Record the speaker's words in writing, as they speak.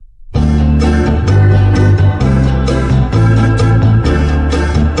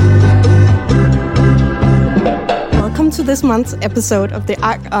this month's episode of the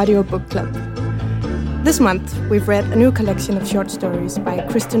ARC Audio Book Club. This month, we've read a new collection of short stories by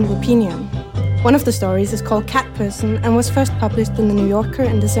Kristen Roupenian. One of the stories is called Cat Person and was first published in The New Yorker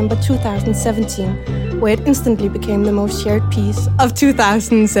in December 2017, where it instantly became the most shared piece of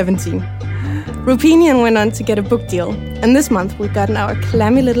 2017. Roupenian went on to get a book deal, and this month we've gotten our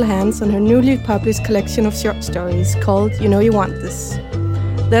clammy little hands on her newly published collection of short stories called You Know You Want This.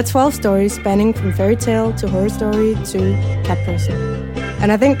 There are 12 stories spanning from fairy tale to horror story to cat person.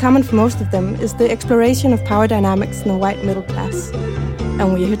 And I think common for most of them is the exploration of power dynamics in the white middle class.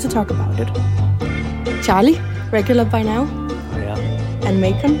 And we're here to talk about it. Charlie, regular by now. Oh, yeah. And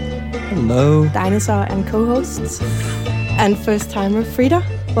Macon. Hello. Dinosaur and co-hosts. And first-timer Frida,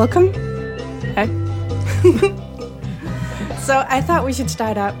 welcome. Hi. So I thought we should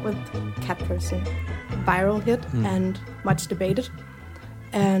start out with Cat Person. Viral hit and much debated.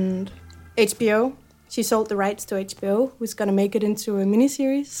 And HBO, she sold the rights to HBO, who's going to make it into a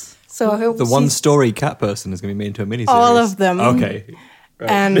miniseries. So I hope the one story Cat Person is going to be made into a miniseries. all of them. Okay.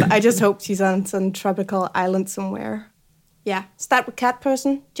 Right. And I just hope she's on some tropical island somewhere. Yeah, start with Cat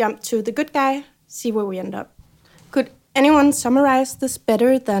Person, jump to The Good Guy, see where we end up. Could anyone summarize this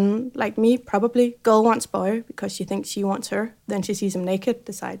better than, like me, probably? Girl wants boy because she thinks she wants her. Then she sees him naked,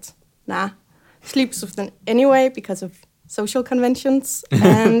 decides, nah. Sleeps with them anyway because of social conventions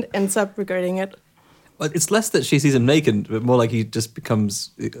and ends up regretting it. Well, it's less that she sees him naked, but more like he just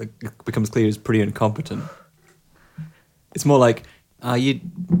becomes clear he's pretty incompetent. It's more like, you're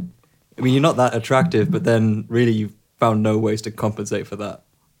not that attractive, but then really you've found no ways to compensate for that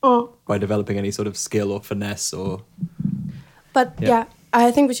by developing any sort of skill or finesse or... But yeah,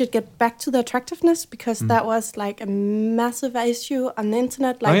 I think we should get back to the attractiveness because that was like a massive issue on the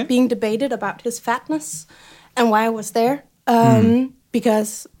internet, being debated about his fatness and why I was there.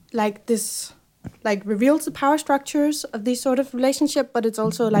 Because like this like reveals the power structures of these sort of relationship, but it's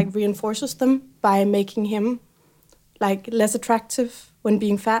also like reinforces them by making him like less attractive when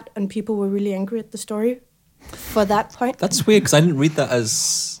being fat, and people were really angry at the story for that point. That's weird because I didn't read that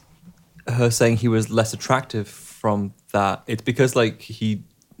as her saying he was less attractive from that. It's because like he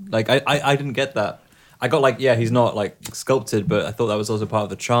like I didn't get that. I got like, yeah, he's not like sculpted, but I thought that was also part of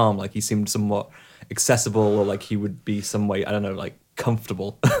the charm. Like he seemed somewhat accessible, or like he would be some way, I don't know, like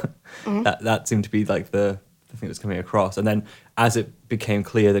comfortable. That seemed to be like the thing that was coming across. And then as it became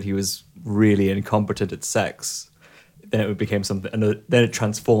clear that he was really incompetent at sex, then it became something, and then it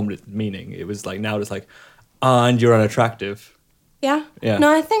transformed its meaning. It was like now it's like, and you're unattractive. Yeah. Yeah.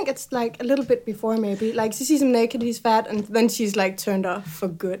 No, I think it's like a little bit before maybe. Like she sees him naked, he's fat, and then she's like turned off for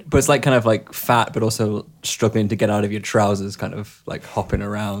good. But it's like kind of like fat, but also struggling to get out of your trousers, kind of like hopping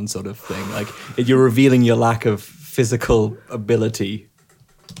around sort of thing. Like you're revealing your lack of physical ability,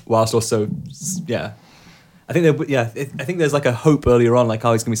 whilst also, yeah. I think there's like a hope earlier on, like,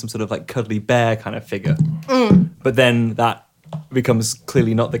 oh, he's gonna be some sort of like cuddly bear kind of figure. But then that becomes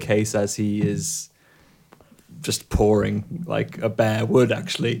clearly not the case, as he is just pouring like a bear would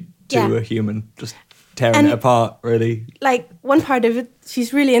actually to a human, just tearing it apart, really. Like one part of it,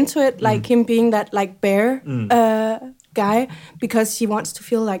 she's really into it, like him being that like bear guy, because she wants to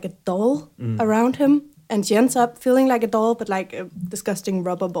feel like a doll around him. And she ends up feeling like a doll, but like a disgusting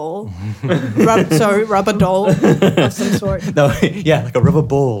rubber ball. Rubber doll of some sort. No, yeah, like a rubber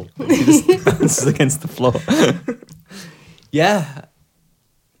ball. She just bounces against the floor. Yeah.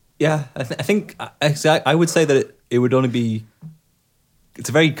 Yeah, I think actually I would say that it would only be... It's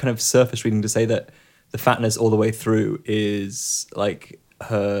a very kind of surface reading to say that the fatness all the way through is like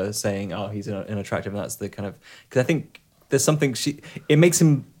her saying, oh, he's unattractive, and that's the kind of... Because I think there's something... It makes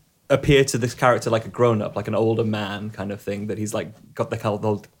him appear to this character like a grown-up, like an older man kind of thing, that he's like got the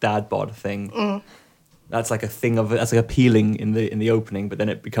whole dad bod thing. That's like a thing of... That's like appealing in the opening, but then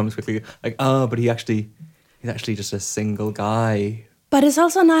it becomes quickly like, oh, but he's actually just a single guy. But it's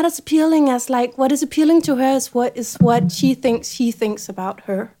also not as appealing as like what is appealing to her is what she thinks he thinks about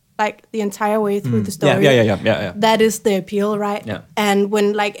her, like the entire way through the story. Yeah. That is the appeal, right? Yeah. And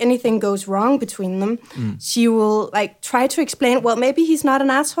when like anything goes wrong between them, she will like try to explain. Well, maybe he's not an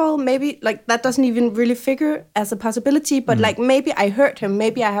asshole. Maybe like that doesn't even really figure as a possibility. But like maybe I hurt him.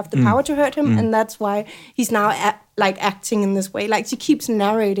 Maybe I have the power to hurt him, and that's why he's now acting in this way. Like she keeps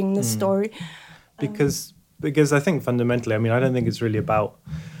narrating this story Because I think fundamentally, I mean, I don't think it's really about...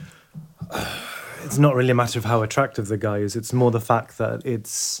 it's not really a matter of how attractive the guy is. It's more the fact that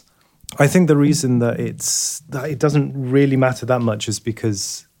it's... I think the reason that it doesn't really matter that much is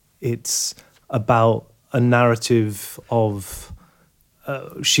because it's about a narrative of...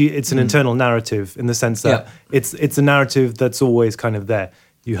 it's an internal narrative in the sense that it's a narrative that's always kind of there.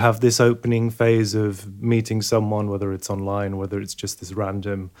 you have this opening phase of meeting someone, whether it's online, whether it's just this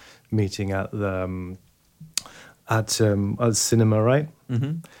random meeting at the at a cinema, right?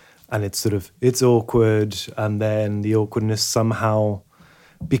 Mm-hmm. And it's awkward, and then the awkwardness somehow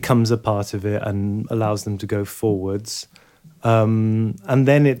becomes a part of it and allows them to go forwards. And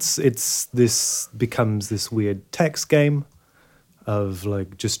then this becomes this weird text game of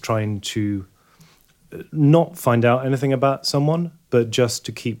like just trying to not find out anything about someone, but just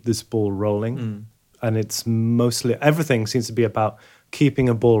to keep this ball rolling. And it's mostly, everything seems to be about keeping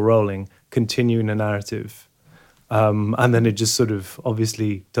a ball rolling, continuing a narrative. And then it just sort of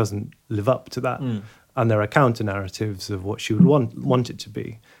obviously doesn't live up to that. And there are counter narratives of what she would want it to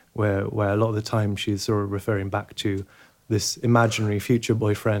be, where a lot of the time she's sort of referring back to this imaginary future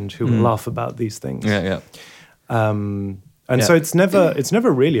boyfriend who will laugh about these things. So it's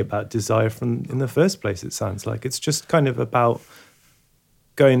never really about desire in the first place. It sounds like it's just kind of about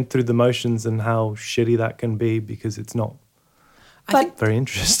going through the motions and how shitty that can be, because it's not very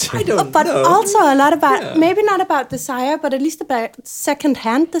interesting. I don't but know. also a lot about, maybe not about desire, but at least about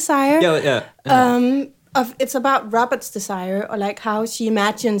second-hand desire. It's about Robert's desire, or like how she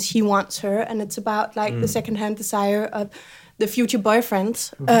imagines he wants her, and it's about like the second-hand desire of the future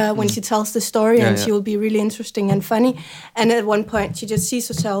boyfriend when she tells the story, and she will be really interesting and funny. And at one point, she just sees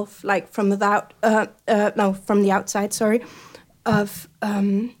herself like from the outside. Sorry, of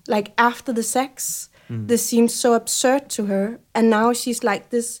like after the sex. This seems so absurd to her, and now she's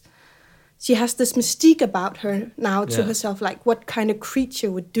like this. She has this mystique about her now to herself, like what kind of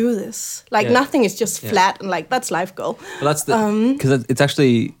creature would do this? Like nothing is just flat, and like that's life goal. Well, that's the because it's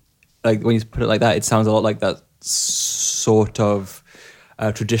actually like when you put it like that, it sounds a lot like that sort of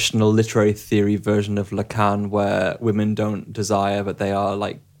traditional literary theory version of Lacan, where women don't desire, but they are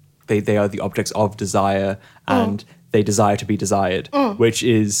like they are the objects of desire, and they desire to be desired, which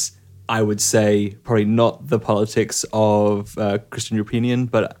is, I would say, probably not the politics of Christian European,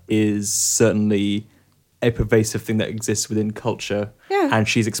 but is certainly a pervasive thing that exists within culture. Yeah. And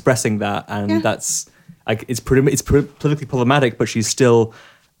she's expressing that, and that's like it's politically problematic, but it's still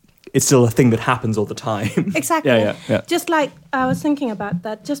a thing that happens all the time. Exactly. Yeah. Just like I was thinking about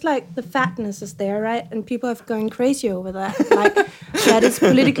that, just like the fatness is there, right? And people are going crazy over that. Like that is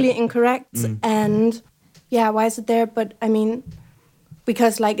politically incorrect. And why is it there? But I mean,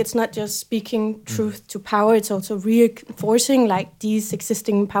 because like it's not just speaking truth to power, it's also reinforcing like these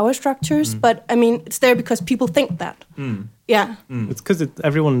existing power structures. But I mean, it's there because people think that. It's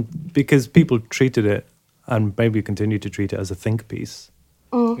because people treated it, and maybe continue to treat it, as a think piece.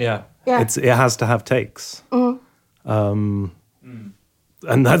 It has to have takes. And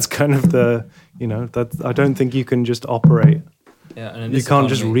that's kind of that I don't think you can just operate. And you can't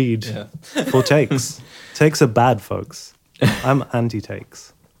just read for takes. Takes are bad, folks. I'm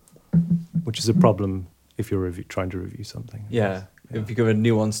anti-takes, which is a problem if you're trying to review something. If you give a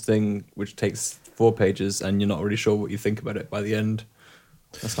nuanced thing which takes 4 pages and you're not really sure what you think about it by the end,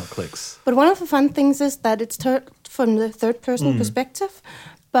 that's not clicks. But one of the fun things is that it's from the third-person perspective,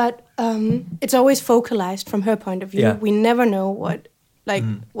 but it's always focalized from her point of view. We never know what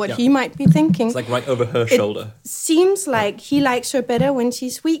he might be thinking. It's like right over her shoulder. Seems like he likes her better when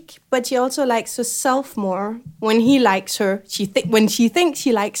she's weak, but she also likes herself more when he likes her. When she thinks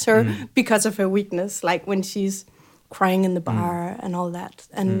he likes her because of her weakness, like when she's crying in the bar and all that.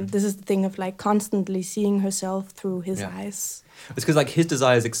 And this is the thing of like constantly seeing herself through his eyes. It's because like his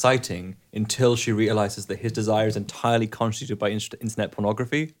desire is exciting until she realizes that his desire is entirely constituted by internet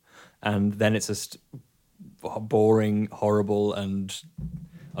pornography, and then it's just boring, horrible, and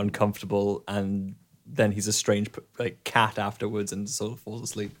uncomfortable, and then he's a strange like cat afterwards and sort of falls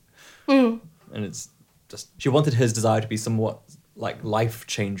asleep. And it's just, she wanted his desire to be somewhat like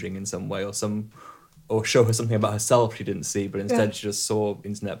life-changing in some way, or show her something about herself she didn't see, but instead she just saw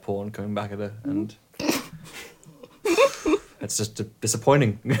internet porn coming back at her, and it's just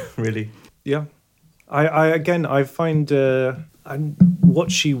disappointing, really. Yeah. I find what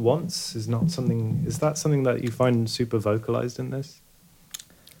she wants is not something. Is that something that you find super vocalized in this?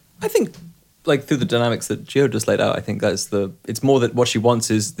 I think, like through the dynamics that Gio just laid out, I think it's more that what she wants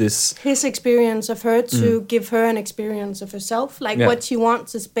is this his experience of her to give her an experience of herself. Like what she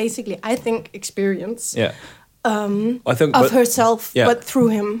wants is basically, I think, experience. I think of herself, but through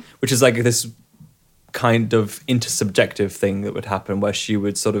him. Which is like this kind of intersubjective thing that would happen where she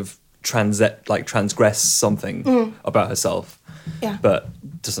would sort of transgress something about herself, but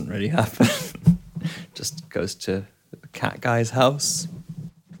doesn't really happen. Just goes to the cat guy's house.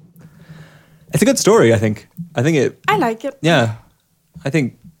 It's a good story, I think. I like it. Yeah,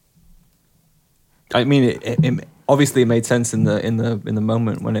 I mean, it obviously it made sense in the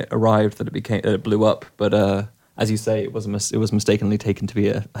moment when it arrived that it blew up. But as you say, it was mistakenly taken to be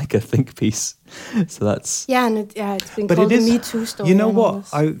a think piece. So that's and it's been called the Me Too story. You know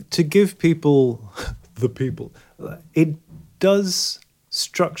what? To give people, the people, it does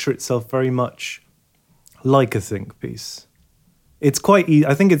structure itself very much like a think piece. It's quite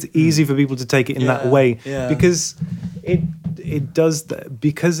I think it's easy for people to take it in that way because it does that,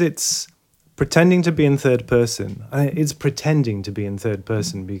 because it's pretending to be in third person. It's pretending to be in third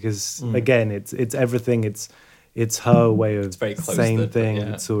person because again, it's everything. It's her way of saying things.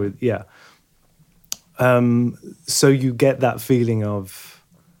 It's always, so you get that feeling of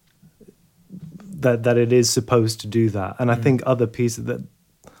that it is supposed to do that, and I think other pieces that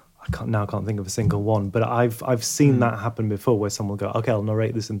I can't think of a single one, but I've seen that happen before, where someone will go, okay, I'll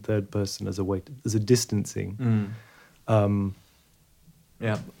narrate this in third person as a distancing. And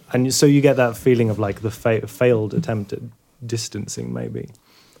so you get that feeling of like the failed attempt at distancing, maybe.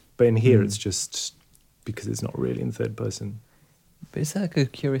 But in here, it's just because it's not really in third person. But is that like a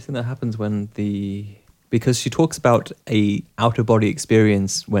curious thing that happens because she talks about a outer body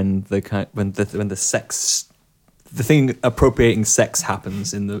experience when the sex, the thing appropriating sex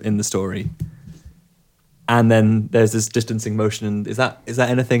happens in the story, and then there's this distancing motion. And is that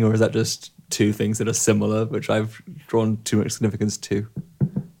anything, or is that just two things that are similar, which I've drawn too much significance to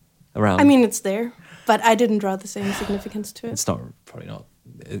around? I mean, it's there, but I didn't draw the same significance to it. It's probably not.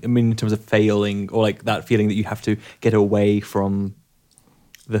 I mean, in terms of failing, or like that feeling that you have to get away from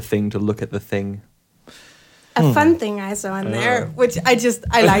the thing to look at the thing. A fun thing I saw in there, which I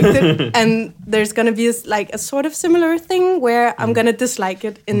liked it, and there's gonna be a sort of similar thing where I'm gonna dislike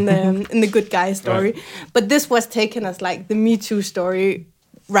it in the good guy story, but this was taken as like the Me Too story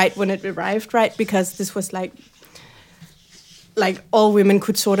right when it arrived, right? Because this was like all women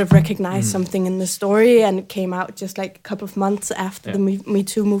could sort of recognize something in the story, and it came out just like a couple of months after the Me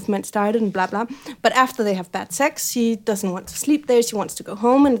Too movement started and blah, blah. But after they have bad sex, she doesn't want to sleep there. She wants to go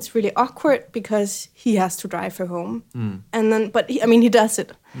home, and it's really awkward because he has to drive her home. And then, he does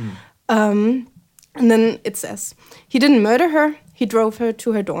it. And then it says, he didn't murder her. He drove her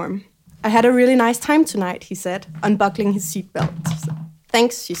to her dorm. I had a really nice time tonight, he said, unbuckling his seatbelt.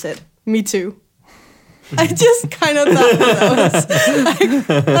 Thanks, she said. Me too. I just kind of thought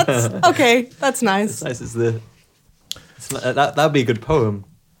that's okay. That's nice. That's nice. That'd be a good poem.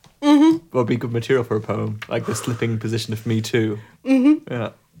 Mm-hmm. Would be good material for a poem, like the slipping position of Me Too. Mm-hmm. Yeah.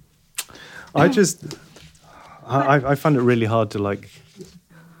 I find it really hard to I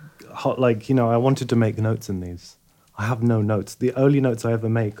wanted to make notes in these. I have no notes. The only notes I ever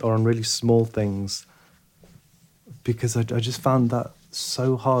make are on really small things, because I just found that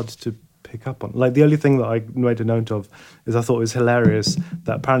so hard to pick up on. Like, the only thing that I made a note of is I thought it was hilarious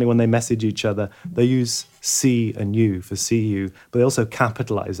that apparently when they message each other, they use C and U for see you, but they also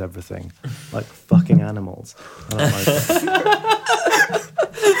capitalize everything, like fucking animals. I don't like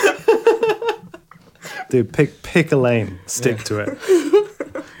it. Dude, pick a lane, stick to it.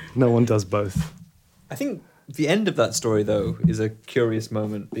 No one does both. I think the end of that story, though, is a curious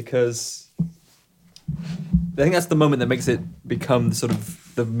moment, because I think that's the moment that makes it become sort of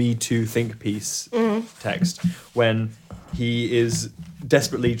the Me Too think piece text, when he is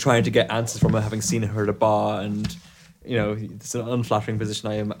desperately trying to get answers from her, having seen her at a bar, and it's an unflattering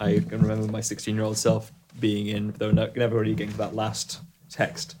position I can remember my 16-year-old self being in, though never really getting to that last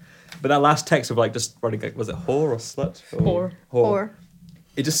text. But that last text of like just writing, like, was it whore or slut? Whore.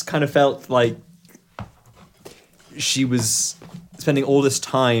 It just kind of felt like she was spending all this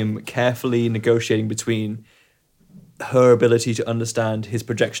time carefully negotiating between her ability to understand his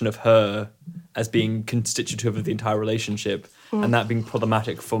projection of her as being constitutive of the entire relationship, and that being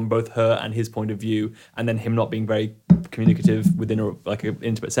problematic from both her and his point of view, and then him not being very communicative within an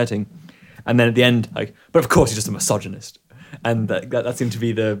intimate setting. And then at the end, but of course he's just a misogynist. And that seemed to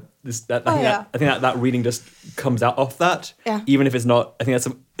be I think that reading just comes out of that. Yeah. Even if it's not, I think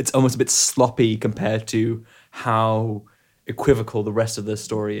it's almost a bit sloppy compared to how equivocal the rest of the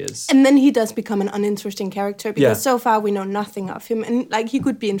story is. And then he does become an uninteresting character, because so far we know nothing of him, and he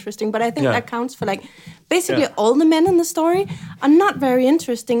could be interesting, but I think that counts for basically all the men in the story are not very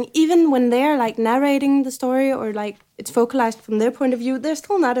interesting. Even when they're narrating the story, or it's focalized from their point of view, they're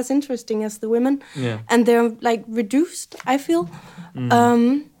still not as interesting as the women. Yeah. And they're reduced, I feel.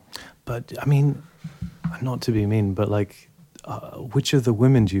 But I mean, not to be mean, but which of the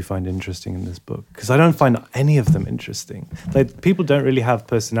women do you find interesting in this book? Because I don't find any of them interesting. People don't really have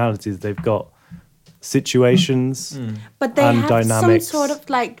personalities. They've got situations But they and have dynamics. some sort of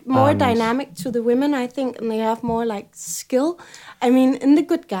like more and- dynamic to the women, I think, and they have more like skill. I mean, in The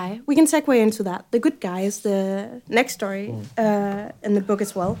Good Guy, we can segue into that. The Good Guy is the next story in the book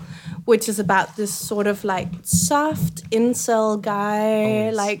as well, which is about this sort of like soft incel guy,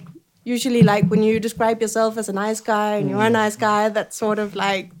 like usually like when you describe yourself as a nice guy and you're a nice guy, that's sort of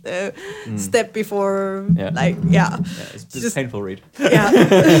like the step before, It's a painful read. yeah.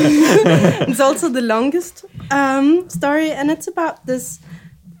 It's also the longest story, and it's about this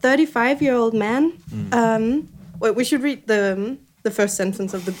 35-year-old man. Well, we should read the first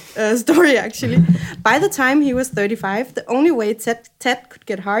sentence of the story, actually. By the time he was 35, the only way Ted could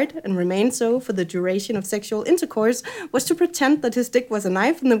get hard and remain so for the duration of sexual intercourse was to pretend that his dick was a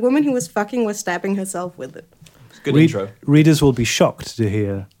knife and the woman he was fucking was stabbing herself with it. Good intro. Readers will be shocked to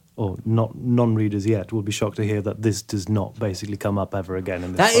hear, or not non-readers yet, will be shocked to hear that this does not basically come up ever again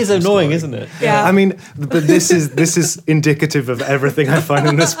in this That is fucking annoying, story. isn't it? Yeah. I mean, but this is indicative of everything I find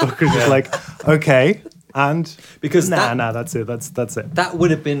in this book. It's just like, okay, and Because that's it. That's it. That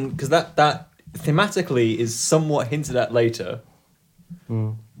would have been because that thematically is somewhat hinted at later.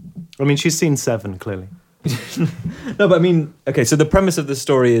 I mean, she's seen Seven clearly. No, but I mean, okay. So the premise of the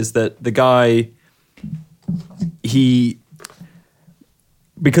story is that the guy,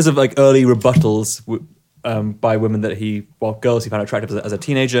 because of like early rebuttals by women girls he found attractive as a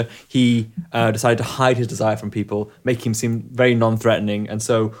teenager, he decided to hide his desire from people, make him seem very non-threatening. And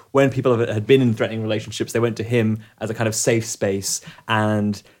so when people had been in threatening relationships, they went to him as a kind of safe space,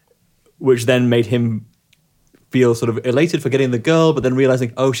 and which then made him feel sort of elated for getting the girl, but then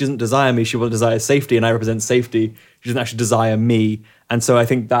realizing, oh, she doesn't desire me, she will desire safety, and I represent safety. She doesn't actually desire me. And so I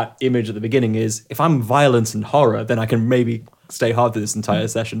think that image at the beginning is, if I'm violence and horror, then I can maybe stay hard through this entire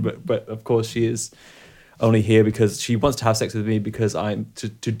session. But of course she is only here because she wants to have sex with me because I'm to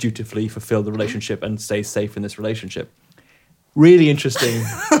dutifully fulfill the relationship and stay safe in this relationship. Really interesting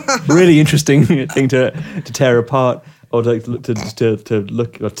thing to tear apart, or to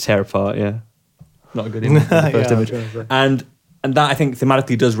look or tear apart. Yeah, not a good image. The first Yeah, image, sure. and that I think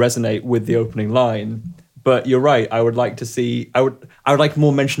thematically does resonate with the opening line. But you're right. I would like to see. I would like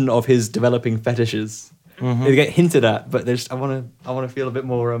more mention of his developing fetishes. They get hinted at, but I want to feel a bit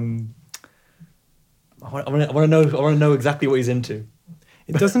more. I want to know exactly what he's into.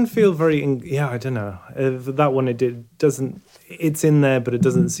 It doesn't feel very. I don't know. That one it doesn't. It's in there, but it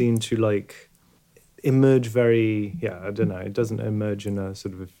doesn't seem to like emerge very. Yeah, I don't know. It doesn't emerge in a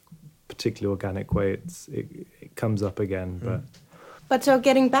sort of a particularly organic way. It comes up again, but. But so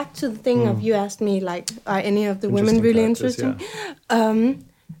getting back to the thing of you asked me, like, are any of the women Interesting really characters, interesting?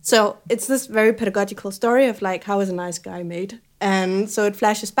 So it's this very pedagogical story of like, how is a nice guy made? And so it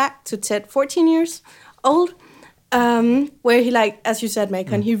flashes back to Ted, 14 years old, where he, like, as you said,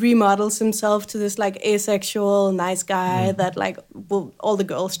 Macon, he remodels himself to this like asexual nice guy that like all the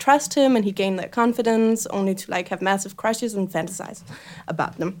girls trust him, and he gained their confidence only to like have massive crushes and fantasize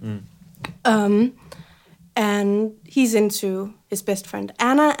about them. And he's into his best friend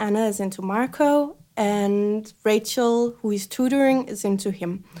Anna. Anna is into Marco, and Rachel, who he's tutoring, is into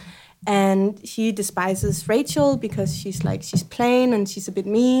him. And he despises Rachel because she's plain and she's a bit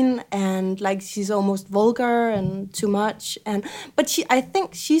mean and like she's almost vulgar and too much. But I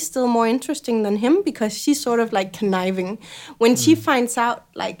think she's still more interesting than him because she's sort of like conniving. When she finds out,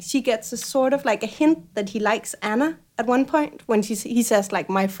 like she gets a sort of like a hint that he likes Anna at one point when he says like,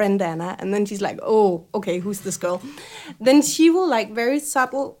 my friend Anna, and then she's like, oh, okay, who's this girl? Then she will like very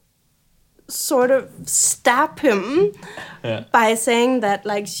subtle sort of stab him by saying that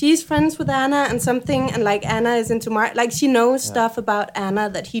like she's friends with Anna and something, and like Anna is into like she knows stuff about Anna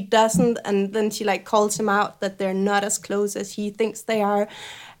that he doesn't, and then she like calls him out that they're not as close as he thinks they are.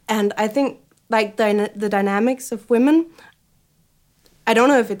 And I think like the dynamics of women, I don't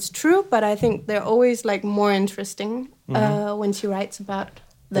know if it's true, but I think they're always like more interesting when she writes about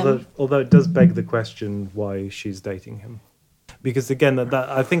them. Although it does beg the question why she's dating him. Because again, that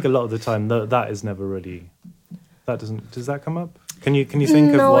I think a lot of the time that is never really. Does that come up? Can you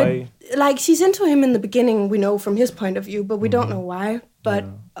think of why? Like she's into him in the beginning, we know from his point of view, but we don't know why. But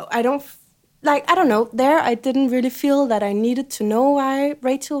I don't know. There, I didn't really feel that I needed to know why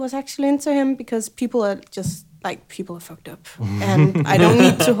Rachel was actually into him, because people are fucked up, and I don't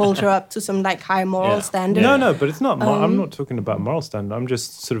need to hold her up to some like high moral standard. No, but it's not. I'm not talking about moral standard. I'm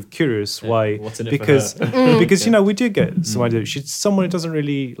just sort of curious why. What's in it because for her? because we do get some idea. She's someone who doesn't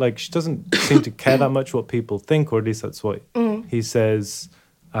really like. She doesn't seem to care that much what people think, or at least that's what he says.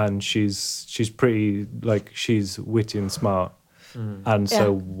 And she's pretty like she's witty and smart. And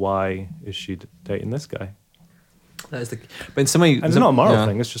so why is she dating this guy? That is but in some way, And it's not a moral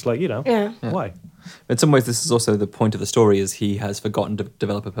thing. It's just like, Yeah. why? In some ways, this is also the point of the story: is he has forgotten to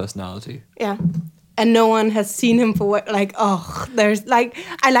develop a personality. Yeah. And no one has seen him for what, like, there's like,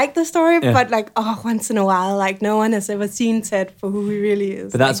 I like the story, but like, once in a while, like, no one has ever seen Ted for who he really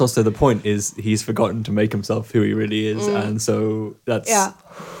is. But that's also the point: is he's forgotten to make himself who he really is, and so that's,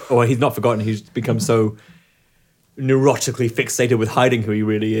 or he's not forgotten. He's become so neurotically fixated with hiding who he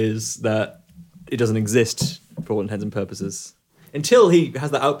really is that it doesn't exist for all intents and purposes until he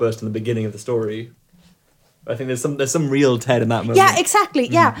has the outburst in the beginning of the story. I think there's some real Ted in that moment. Yeah, exactly.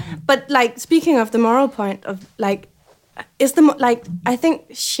 Yeah, but like speaking of the moral point of like, is the like I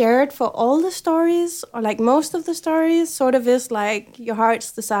think shared for all the stories or like most of the stories sort of is like your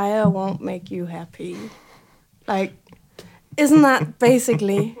heart's desire won't make you happy. Like, isn't that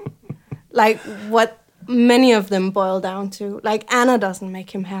basically like what many of them boil down to? Like Anna doesn't make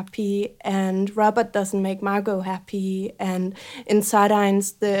him happy, and Robert doesn't make Margot happy, and in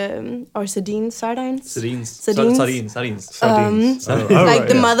Sardines Sardines. Like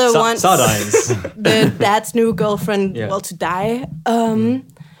the mother wants Sardines. the dad's new girlfriend to die,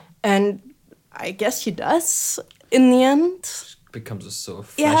 and I guess she does in the end. Becomes a sort of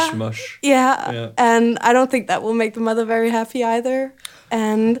flesh mush. Yeah, and I don't think that will make the mother very happy either.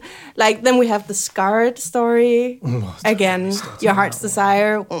 And like then we have the scarred story again. Your heart's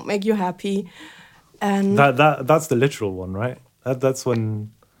desire won't make you happy, and that's the literal one, right? That's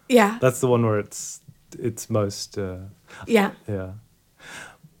when. Yeah. That's the one where it's most. Yeah.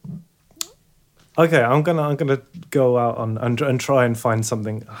 Okay, I'm gonna go out and try and find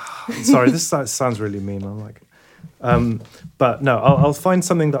something. Sorry, this sounds really mean. I'm like. But no, I'll find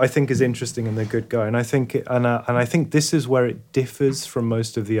something that I think is interesting in The Good Guy, and I think I think this is where it differs from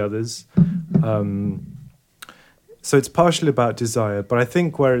most of the others. So it's partially about desire, but I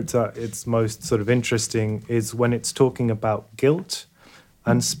think where it's at its most sort of interesting is when it's talking about guilt,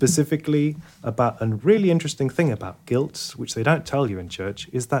 and specifically about a really interesting thing about guilt, which they don't tell you in church,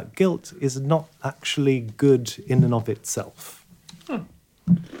 is that guilt is not actually good in and of itself.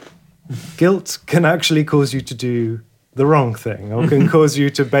 Guilt can actually cause you to do the wrong thing, or can cause you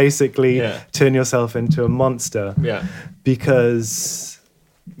to basically turn yourself into a monster. Yeah, because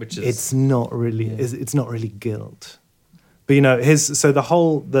it's not really guilt.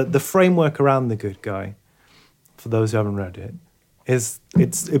 But the framework around The Good Guy, for those who haven't read it,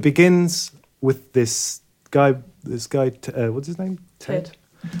 it begins with this guy. What's his name? Ted.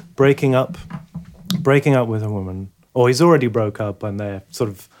 Breaking up with a woman, or he's already broke up, and they're sort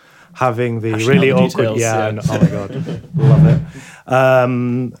of having the really awkward, and, oh my god, love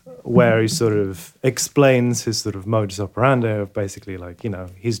it. Where he sort of explains his sort of modus operandi of basically like,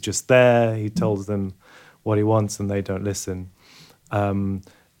 he's just there, he tells them what he wants and they don't listen.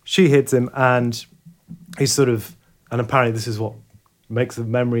 She hits him and he's sort of, and apparently this is what makes the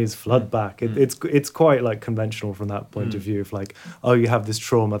memories flood back. It's quite like conventional from that point of view of like, oh, you have this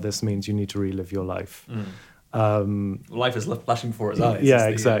trauma, this means you need to relive your life. Life is flashing before his eyes. Yeah,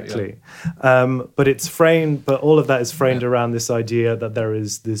 exactly. But all of that is framed around this idea that there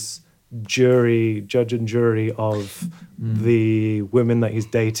is this judge and jury of the women that he's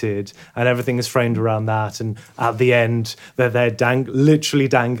dated, and everything is framed around that. And at the end, they're literally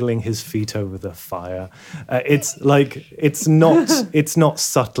dangling his feet over the fire. It's like it's not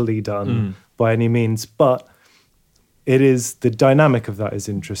subtly done by any means, but it is, the dynamic of that is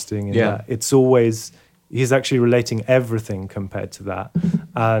interesting in that it's always. He's actually relating everything compared to that.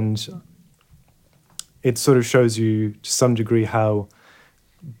 And it sort of shows you to some degree how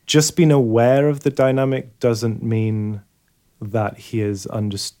just being aware of the dynamic doesn't mean that he has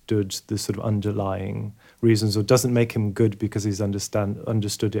understood the sort of underlying reasons, or doesn't make him good because he's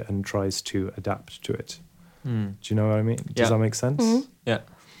understood it and tries to adapt to it. Do you know what I mean? Does that make sense? Mm-hmm. Yeah.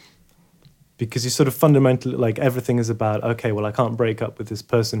 Because you sort of fundamentally, like, everything is about, okay, well, I can't break up with this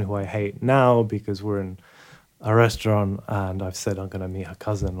person who I hate now because we're in a restaurant and I've said I'm going to meet her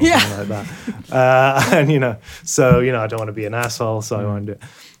cousin or something like that. And, so, I don't want to be an asshole, so I won't do it.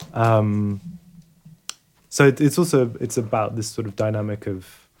 So it's about this sort of dynamic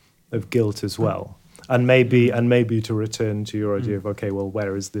of guilt as well. And maybe to return to your idea of, okay, well,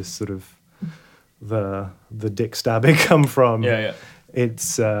 where is this sort of the dick stabbing come from? Yeah.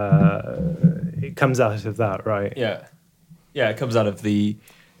 It's it comes out of that, right? Yeah, it comes out of the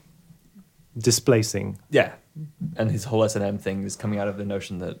displacing. Yeah, and his whole S&M thing is coming out of the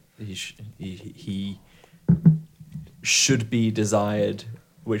notion that he should be desired,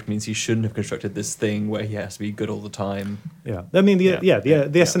 which means he shouldn't have constructed this thing where he has to be good all the time. Yeah, I mean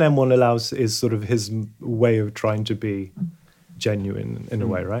the S&M one is sort of his way of trying to be genuine in a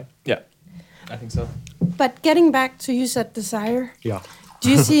way, right? Yeah. I think so. But getting back to you said desire. Yeah. Do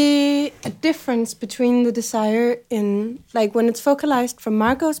you see a difference between the desire in, like, when it's focalized from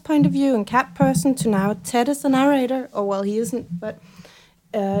Margot's point of view and Cat Person to now Ted is the narrator? Or, well, he isn't, but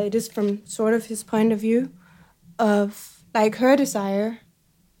it is from sort of his point of view of, like, her desire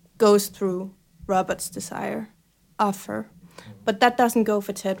goes through Robert's desire of her. But that doesn't go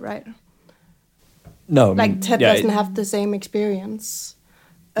for Ted, right? No. Like, Ted doesn't have the same experience.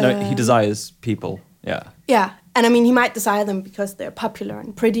 No, he desires people. Yeah. Yeah, and I mean, he might desire them because they're popular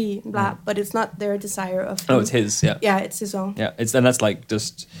and pretty and blah, but it's not their desire of him. No, it's his, yeah. Yeah, it's his own. Yeah, and that's like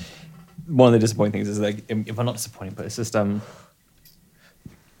just one of the disappointing things is like, if I'm not disappointing, but it's just in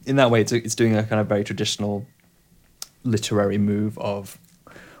that way, it's doing a kind of very traditional literary move of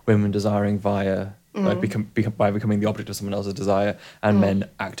women desiring via like by becoming the object of someone else's desire, and men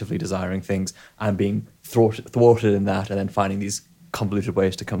actively desiring things and being thwarted in that, and then finding these convoluted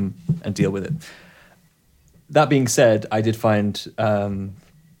ways to come and deal with it. That being said, I did find The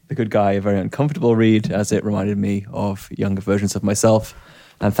Good Guy a very uncomfortable read, as it reminded me of younger versions of myself.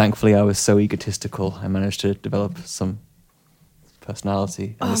 And thankfully, I was so egotistical, I managed to develop some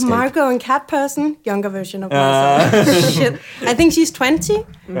personality. And escape. Margot and Cat Person, younger version of myself. Shit. I think she's 20.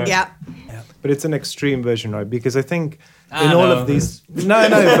 Yeah. But it's an extreme version, right? Because I think in all of these... No,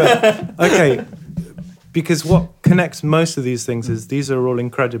 but... Okay. Because what connects most of these things is these are all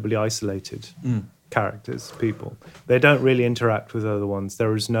incredibly isolated characters, people. They don't really interact with other ones.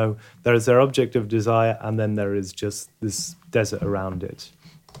 There is their object of desire, and then there is just this desert around it.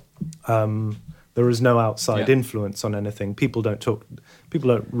 There is no outside influence on anything. People don't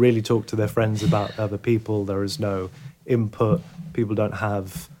really talk to their friends about other people. There is no input. People don't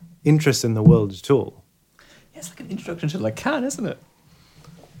have interest in the world at all. Yeah, it's like an introduction to Lacan, isn't it?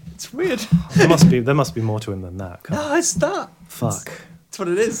 It's weird. There must be more to him than that. No, it's that. Fuck. That's what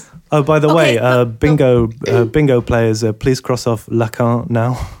it is. Oh, by the way, bingo players, please cross off Lacan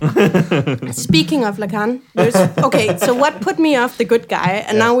now. Speaking of Lacan, so what put me off The Good Guy,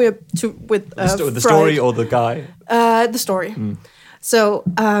 and now we're with the story or the guy? The story. So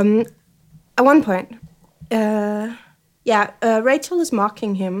at one point, Rachel is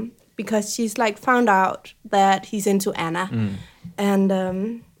mocking him because she's like found out that he's into Anna,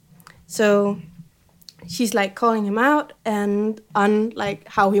 and so she's like calling him out and on like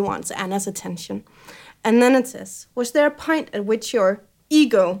how he wants Anna's attention. And then it says, was there a point at which your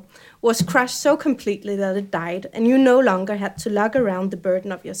ego was crushed so completely that it died and you no longer had to lug around the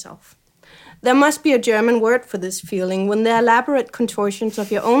burden of yourself? There must be a German word for this feeling when the elaborate contortions of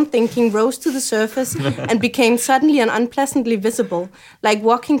your own thinking rose to the surface and became suddenly and unpleasantly visible, like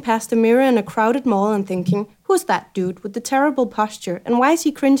walking past a mirror in a crowded mall and thinking, who's that dude with the terrible posture? And why is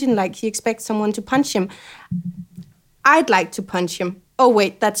he cringing like he expects someone to punch him? I'd like to punch him. Oh,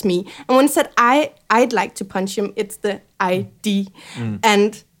 wait, that's me. And when it said I'd like to punch him, it's the ID.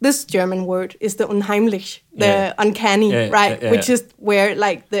 And this German word is the unheimlich, the uncanny, right? Which is where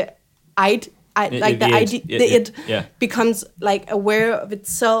like the id becomes like aware of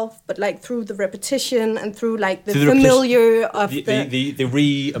itself, but like through the repetition and through like the familiar of the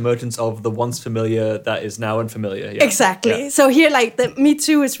re-emergence of the once familiar that is now unfamiliar. Yeah. Exactly. Yeah. So here, like the Me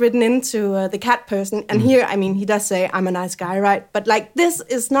Too is written into the Cat Person, and here, I mean, he does say, "I'm a nice guy," right? But like this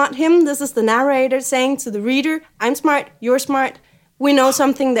is not him. This is the narrator saying to the reader, "I'm smart. You're smart. We know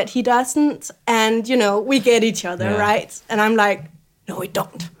something that he doesn't, and you know we get each other, right?" And I'm like, "No, we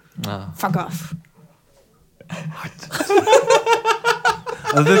don't." Fuck off. I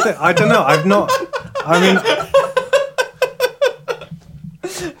don't know. I've not. I mean,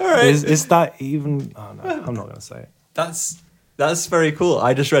 all right. Is that even? Oh no, I'm not going to say it. That's very cool.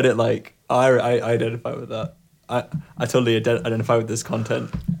 I just read it like I identify with that. I totally identify with this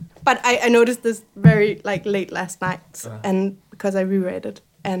content. But I noticed this very like late last night, and because I reread it,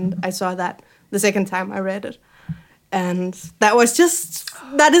 and I saw that the second time I read it. And that is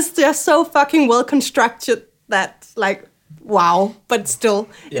just so fucking well constructed that like, wow. But still,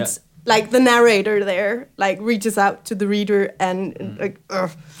 it's like the narrator there like reaches out to the reader and like,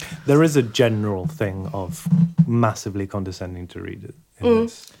 ugh. There is a general thing of massively condescending to readers in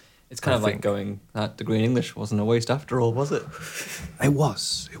this. It's kind of like going, that degree in English wasn't a waste after all, was it? It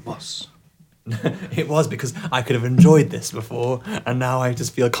was. It was, because I could have enjoyed this before, and now I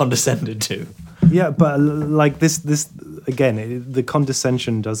just feel condescended to. Yeah, but like this again, the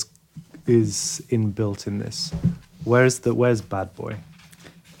condescension is inbuilt in this. Where's Bad Boy?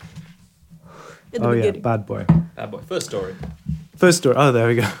 Bad Boy. Bad Boy. First story. Oh, there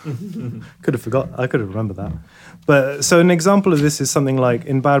we go. Could have forgot. I could have remembered that. But so an example of this is something like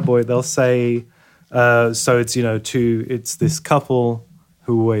in Bad Boy, they'll say, so it's it's this couple.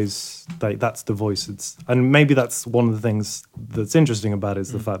 who always like that's the voice. And maybe that's one of the things that's interesting about it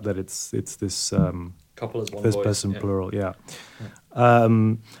is the fact that it's this Couple as one first voice, person yeah. plural. Yeah.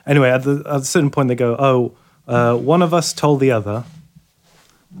 Anyway, at a certain point they go, one of us told the other,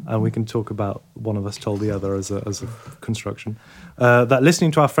 and we can talk about one of us told the other as a construction, that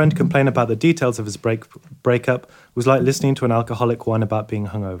listening to our friend complain about the details of his breakup was like listening to an alcoholic whine about being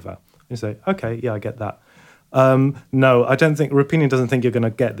hungover. You say, okay, yeah, I get that. No, I don't think, Rapinian doesn't think you're going to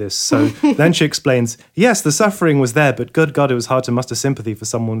get this. So then she explains, yes, the suffering was there, but good God, it was hard to muster sympathy for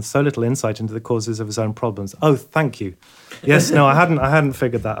someone with so little insight into the causes of his own problems. Oh, thank you. Yes, no, I hadn't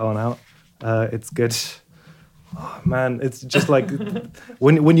figured that one out. It's good. Oh, man, it's just like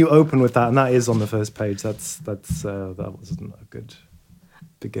when you open with that, and that is on the first page. That wasn't a good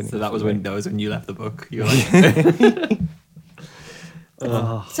beginning. So that was when you left the book. You were like,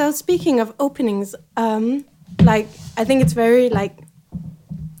 So speaking of openings, like I think it's very like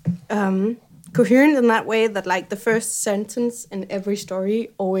coherent in that way that like the first sentence in every story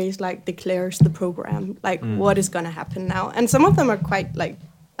always like declares the program, like what is gonna happen now, and some of them are quite like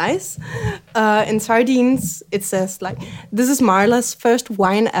nice. In Sardines, it says like, this is Marla's first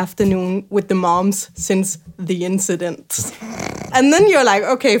wine afternoon with the moms since the incident. And then you're like,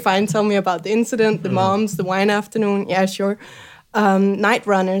 okay, fine, tell me about the incident, the moms, the wine afternoon. Yeah, sure. Night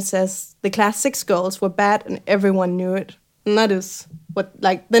Runner says the class 6 girls were bad and everyone knew it. And that is what,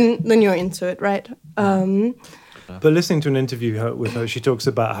 like, then you're into it, right? But listening to an interview with her, she talks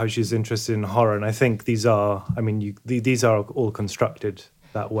about how she's interested in horror, and I think these are all constructed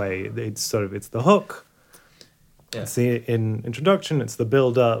that way. It's the hook, it's the introduction, it's the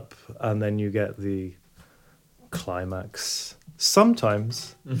build up, and then you get the climax.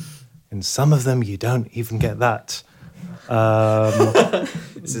 Sometimes, in some of them, you don't even get that.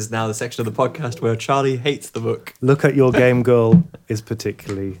 this is now the section of the podcast where Charlie hates the book. Look at Your Game Girl is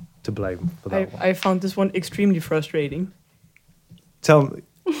particularly to blame for that one. I found this one extremely frustrating. Tell me,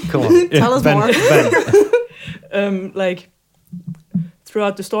 come on. Tell us more. Ben. Like,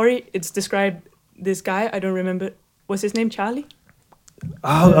 throughout the story, it's described this guy, I don't remember, was his name Charlie?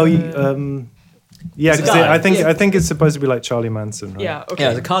 Yeah, It's a because guy. I think it's supposed to be like Charlie Manson, right? Yeah, okay.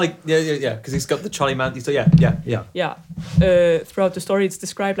 Yeah, the Carly. Yeah, because he's got the Charlie Man. Yeah. Throughout the story, it's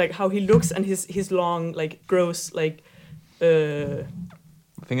described like how he looks and his long, like gross, like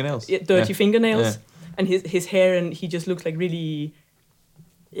Fingernails. dirty fingernails, Yeah. and his hair, and he just looks like really.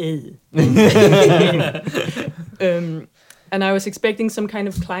 And I was expecting some kind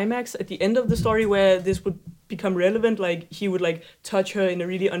of climax at the end of the story where this would become relevant. Like he would like touch her in a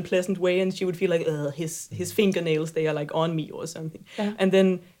really unpleasant way, and she would feel like his fingernails, they are like on me or something. Yeah. And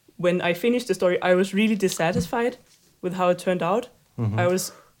then when I finished the story, I was really dissatisfied with how it turned out. Mm-hmm. I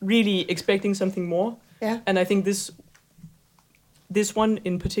was really expecting something more. Yeah. And I think this one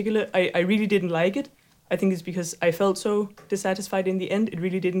in particular, I really didn't like it. I think it's because I felt so dissatisfied in the end. It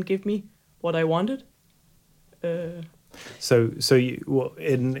really didn't give me what I wanted. So you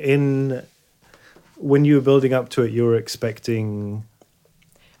in when you were building up to it, you were expecting.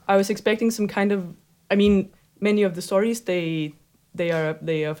 I was expecting some kind of. I mean, many of the stories they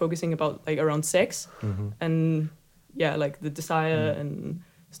are focusing about like around sex, and like the desire and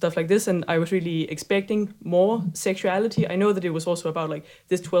stuff like this. And I was really expecting more sexuality. I know that it was also about like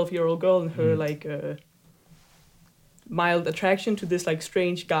this 12-year-old girl and her like mild attraction to this like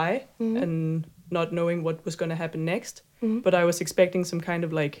strange guy and not knowing what was going to happen next. But I was expecting some kind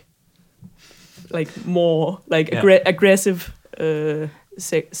of like more like aggressive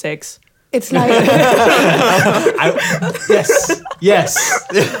sex. It's like Yes.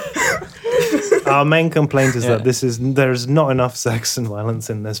 Our main complaint is that there's not enough sex and violence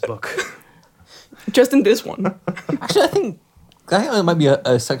in this book. Just in this one. Actually, I think that might be a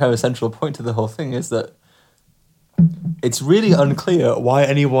kind of a central point to the whole thing is that it's really unclear why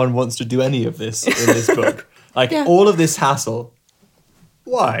anyone wants to do any of this in this book. Like all of this hassle.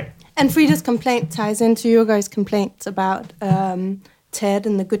 Why? And Frida's complaint ties into your guys' complaints about Ted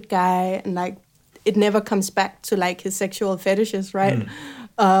and the good guy, and like it never comes back to like his sexual fetishes, right?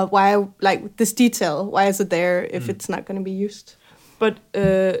 Why, like this detail? Why is it there if it's not going to be used? But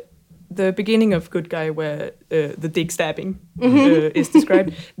the beginning of Good Guy, where the dick stabbing is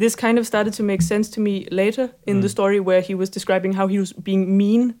described, this kind of started to make sense to me later in the story, where he was describing how he was being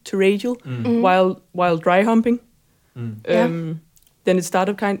mean to Rachel while dry humping. Then it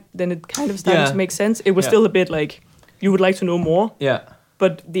kind of started to make sense. It was still a bit like you would like to know more. Yeah.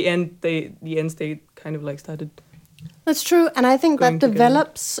 But the end state kind of like started. That's true, and I think that Going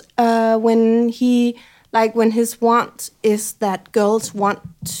develops when his want is that girls want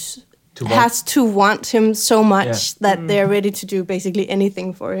has to want him so much that they're ready to do basically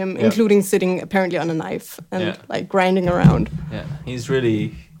anything for him, including sitting apparently on a knife and like grinding around. Yeah, he's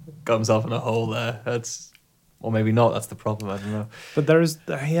really got himself in a hole there. Or maybe not. That's the problem. I don't know. But there is,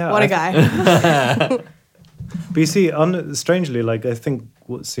 What a guy. But you see, strangely, like I think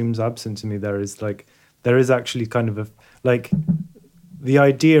what seems absent to me there is actually kind of the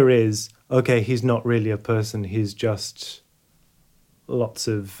idea is, okay, he's not really a person. He's just lots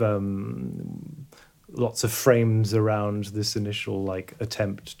of frames around this initial like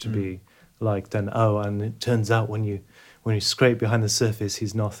attempt to be liked, and and it turns out when you scrape behind the surface,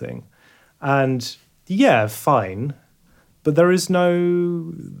 he's nothing. And yeah, fine, but there isn't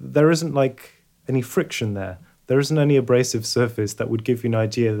like any friction there. There isn't any abrasive surface that would give you an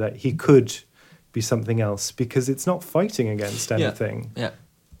idea that he could be something else, because it's not fighting against anything. Yeah.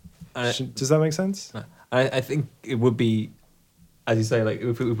 Does that make sense? I think it would be, as you say, like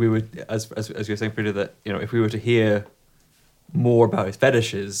if we were, as you were saying, Frida, that if we were to hear more about his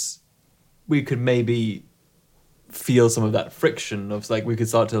fetishes, we could maybe feel some of that friction of like we could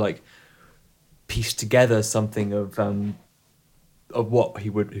start to like piece together something of what he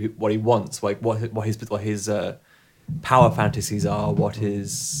wants, like what his power fantasies are, what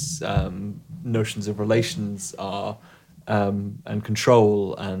his notions of relations are, and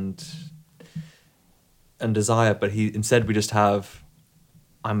control and desire. But instead we just have,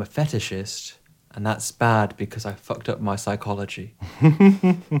 I'm a fetishist, and that's bad because I fucked up my psychology.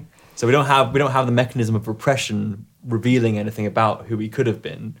 So we don't have the mechanism of repression revealing anything about who he could have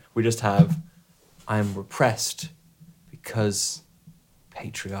been. We just have, I'm repressed because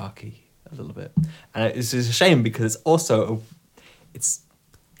patriarchy a little bit, and it's a shame because it's also it's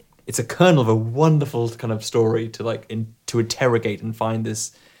a kernel of a wonderful kind of story to to interrogate and find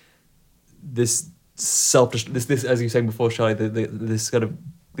this selfish, this as you were saying before, Charlie, this kind of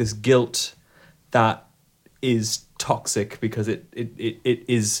this guilt that is toxic because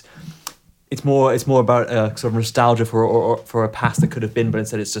it's more about sort of nostalgia for a past that could have been, but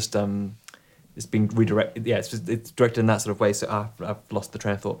instead it's just it's being redirected. Yeah, it's directed in that sort of way. So I've lost the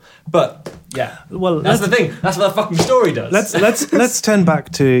train of thought. But yeah, well, that's the thing. That's what the fucking story does. Let's turn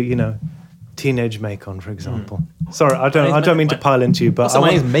back to Teenage Macon, for example. Sorry, I don't mean to pile into you, but also, my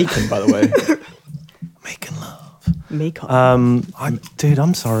name's Macon, by the way. Macon love. Macon. Dude,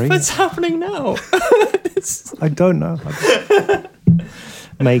 I'm sorry. What's happening now? I don't know.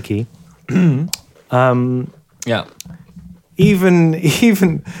 Makey. Yeah.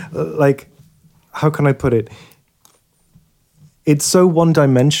 Even like, how can I put it? It's so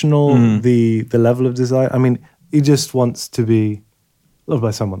one-dimensional, the level of desire. I mean, he just wants to be loved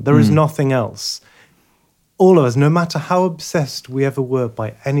by someone. There is nothing else. All of us, no matter how obsessed we ever were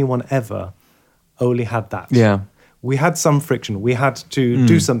by anyone ever, only had that. Yeah. We had some friction. We had to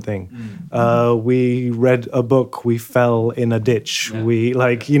do something. We read a book. We fell in a ditch. Yeah. We we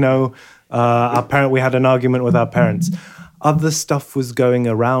had an argument with our parents. Other stuff was going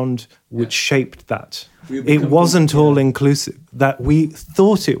around which shaped that. It wasn't all inclusive. That we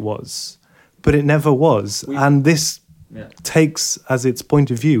thought it was, but it never was. And this takes as its point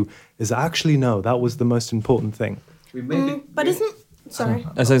of view is actually no, that was the most important thing. But isn't... Sorry.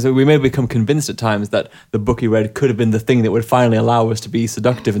 So we may become convinced at times that the book he read could have been the thing that would finally allow us to be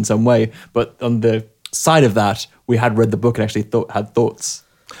seductive in some way. But on the side of that, we had read the book and actually had thoughts.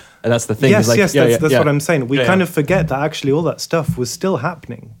 And that's the thing. Yes, that's what I'm saying. We kind of forget that actually all that stuff was still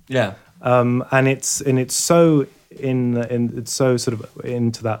happening. Yeah. And it's so it's so sort of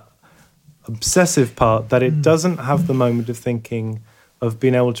into that obsessive part that it doesn't have the moment of thinking, of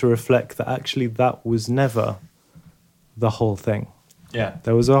being able to reflect that actually that was never the whole thing. Yeah.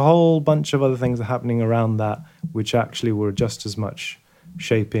 There was a whole bunch of other things happening around that which actually were just as much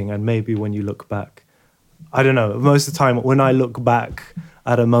shaping. And maybe when you look back, I don't know, most of the time when I look back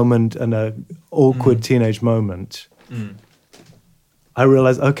at a moment, an awkward teenage moment, I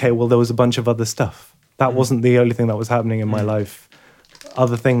realize, okay, well, there was a bunch of other stuff. That wasn't the only thing that was happening in my life.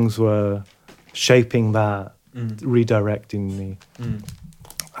 Other things were shaping that, redirecting me.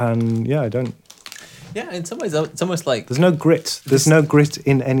 And yeah, I don't... Yeah, in some ways, it's almost like... There's no grit. There's no grit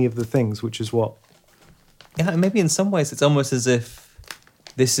in any of the things, which is what... Yeah, maybe in some ways it's almost as if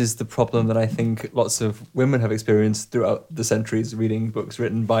this is the problem that I think lots of women have experienced throughout the centuries, reading books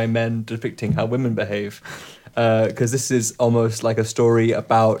written by men depicting how women behave. Because this is almost like a story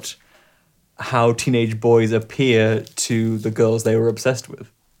about how teenage boys appear to the girls they were obsessed with.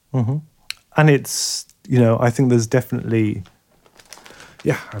 Mm-hmm. And it's, I think there's definitely...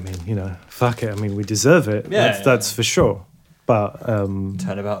 Yeah, I mean, fuck it. I mean, we deserve it. Yeah, that's for sure. But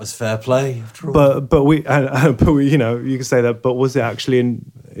turnabout was fair play. After all. But we, you can say that. But was it actually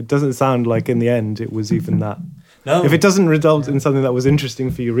It doesn't sound like in the end it was even that. No. If it doesn't result in something that was interesting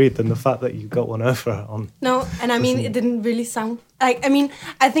for you to read, then the fact that you got one over on. No, and I mean, it didn't really sound like. I mean,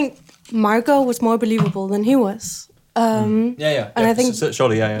 I think Margot was more believable than he was. Yeah. And I think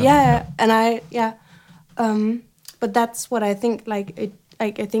surely, yeah. Yeah, and but that's what I think. Like it,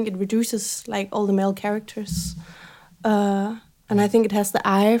 I think it reduces like all the male characters, and I think it has the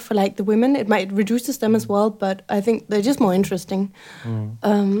eye for like the women. It reduces them as well, but I think they're just more interesting.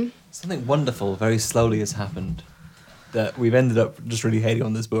 Something wonderful very slowly has happened that we've ended up just really hating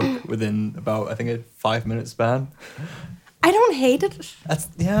on this book within about, I think, a 5-minute span. I don't hate it.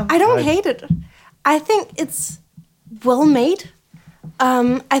 I don't hate it. I think it's well made.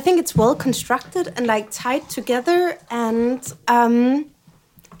 I think it's well constructed and like tied together, and I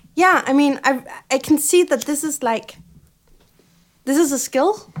mean, I can see that this is a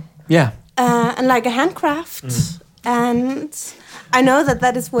skill. Yeah. And like a handcraft, and I know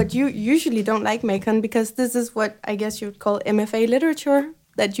that is what you usually don't like, Macon, because this is what I guess you would call MFA literature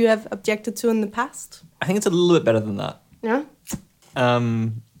that you have objected to in the past. I think it's a little bit better than that. Yeah.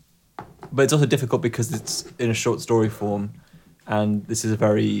 But it's also difficult because it's in a short story form, and this is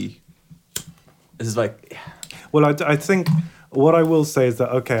like. Well, I think what I will say is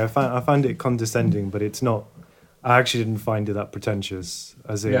that okay, I found it condescending, but it's not. I actually didn't find it that pretentious.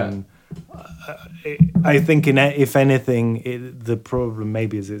 As in, I think if anything, the problem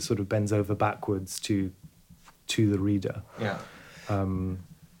maybe is it sort of bends over backwards to the reader. Yeah.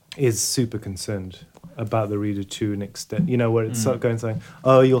 Is super concerned about the reader to an extent, where it's going saying,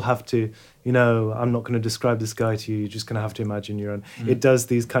 oh, you'll have to, I'm not going to describe this guy to you, you're just going to have to imagine your own. It does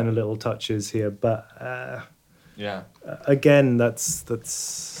these kind of little touches here, but again, that's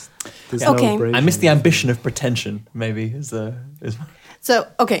there's no Okay. I miss the ambition of pretension, maybe, So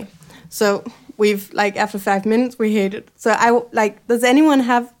we've like after 5 minutes we hate it. So does anyone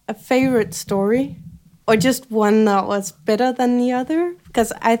have a favorite story, or just one that was better than the other?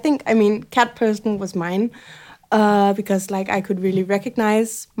 Because I think, Cat Person was mine, because like I could really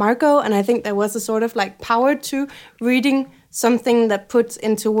recognize Margot, and I think there was a sort of like power to reading something that puts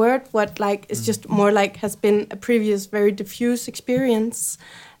into word what like is just more like has been a previous very diffuse experience,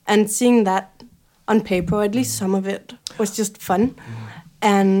 and seeing that on paper, or at least some of it, was just fun.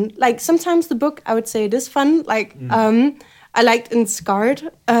 And like sometimes the book, I would say it is fun. Like I liked in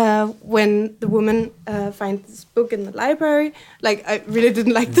Scarred when the woman finds this book in the library. Like I really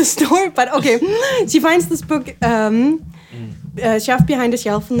didn't like the story, but okay, she finds this book shelf behind a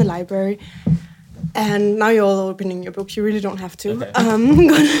shelf in the library. And now you're all opening your books. You really don't have to. Okay. I'm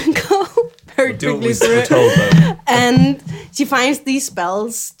gonna go very quickly through it. Told, though. And she finds these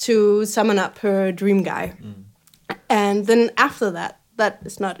spells to summon up her dream guy. And then after that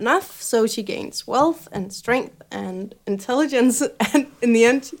is not enough. So she gains wealth and strength and intelligence. And in the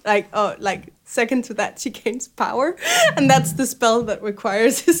end, second to that, she gains power. And that's the spell that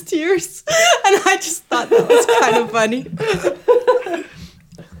requires his tears. And I just thought that was kind of funny.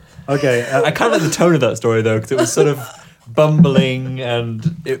 Okay. I kind of like the tone of that story, though, because it was sort of bumbling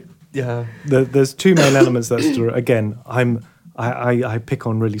and it, yeah. There's two main elements to that story. Again, I pick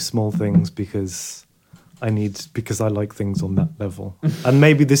on really small things because I like things on that level. And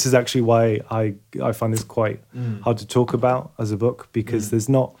maybe this is actually why I find this quite hard to talk about as a book, because there's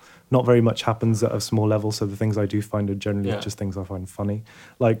not very much happens at a small level. So the things I do find are generally just things I find funny.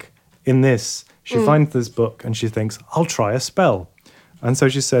 Like in this, she finds this book and she thinks, I'll try a spell. And so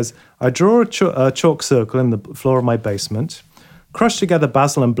she says, I draw a chalk circle in the floor of my basement, crush together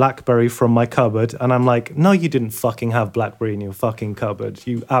basil and blackberry from my cupboard, and I'm like, no, you didn't fucking have blackberry in your fucking cupboard,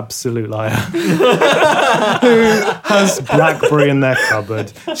 you absolute liar. Who has blackberry in their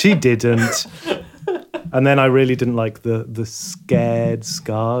cupboard? She didn't. And then I really didn't like the scarred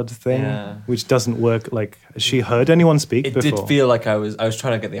thing, which doesn't work. Like, has she heard anyone speak before? It did feel like I was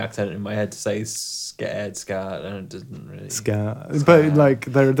trying to get the accent in my head to say scared, and it didn't really. Scared. But like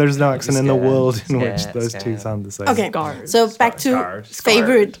there's no accent in the world in which those two sound the same. Okay, so back to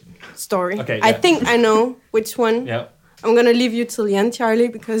favorite story. Okay, I think I know which one. Yeah. I'm gonna leave you till the end, Charlie,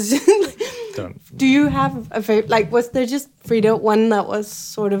 because do you have a favorite? Like, was there just Frida one that was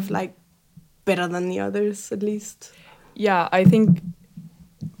sort of like better than the others, at least? Yeah, I think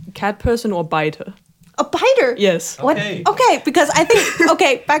Cat Person or Biter. A Biter? Yes. What? Okay, because I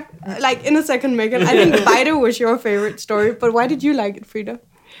think back like in a second, Megan. I think Biter was your favorite story, but why did you like it, Frida?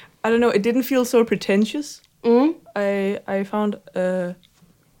 I don't know. It didn't feel so pretentious. I found, and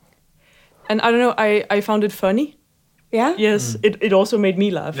I don't know. I found it funny. Yeah. Yes. It also made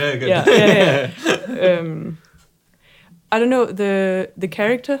me laugh. Yeah, good. Yeah. I don't know the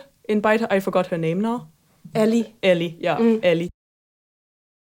character in Biter. I forgot her name now. Ellie. Yeah, Ellie.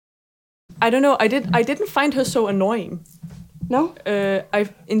 I don't know. I didn't find her so annoying. No?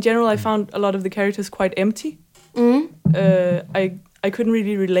 In general, I found a lot of the characters quite empty. Mm. I couldn't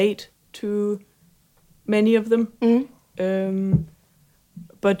really relate to many of them. Mm.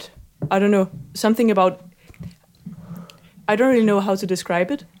 But I don't know, something about, I don't really know how to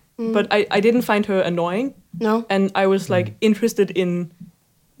describe it, but I didn't find her annoying. No? And I was like interested in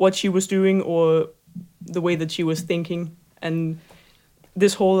what she was doing or the way that she was thinking, and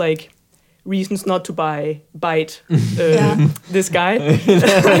this whole like reasons not to bite this guy.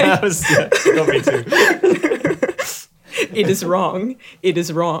 That got me too. It is wrong. It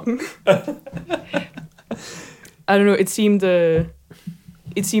is wrong. I don't know. It seemed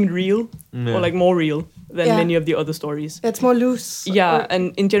real, or like more real than many of the other stories. It's more loose. Yeah,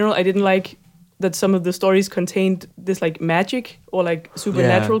 and in general, I didn't like that some of the stories contained this like magic or like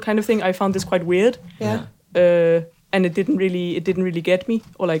supernatural kind of thing. I found this quite weird. Yeah. And it didn't really get me,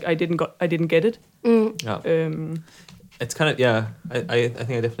 or like I didn't get it. Mm. Yeah. It's kind of I think I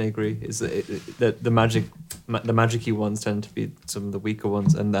definitely agree. Is that the magic-y ones tend to be some of the weaker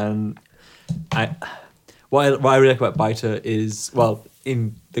ones, and then what I really like about Biter is, well,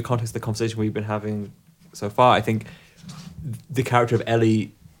 in the context of the conversation we've been having so far, I think the character of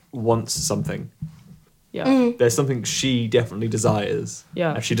Ellie wants something. Yeah. Mm. There's something she definitely desires.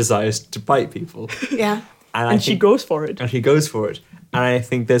 Yeah. And she desires to bite people. Yeah. And she goes for it. And she goes for it. And I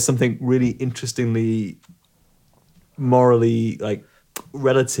think there's something really interestingly morally like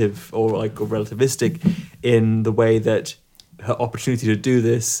relative or relativistic in the way that her opportunity to do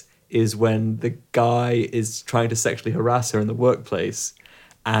this is when the guy is trying to sexually harass her in the workplace,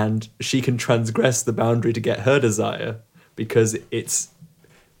 and she can transgress the boundary to get her desire because it's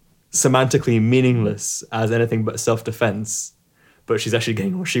semantically meaningless as anything but self-defense, but she's actually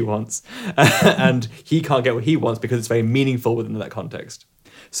getting what she wants. And he can't get what he wants because it's very meaningful within that context.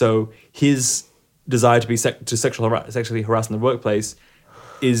 So his desire to be sexually harassed in the workplace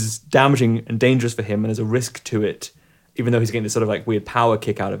is damaging and dangerous for him, and there's a risk to it, even though he's getting this sort of like weird power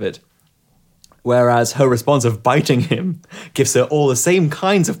kick out of it. Whereas her response of biting him gives her all the same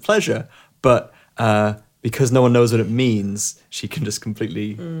kinds of pleasure, but because no one knows what it means, she can just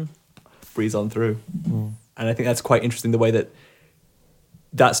completely breeze on through. Mm. And I think that's quite interesting, the way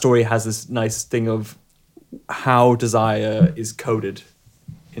that story has this nice thing of how desire is coded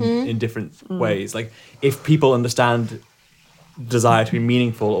in different ways. Like, if people understand desire to be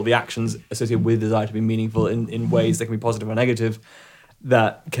meaningful, or the actions associated with desire to be meaningful in ways that can be positive or negative,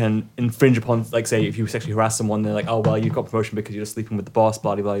 that can infringe upon, like, say, if you sexually harass someone, they're like, oh, well, you got promotion because you're sleeping with the boss,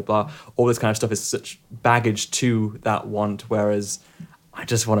 blah, blah, blah, blah. All this kind of stuff is such baggage to that want, whereas I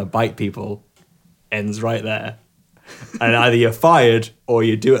just want to bite people ends right there. And either you're fired or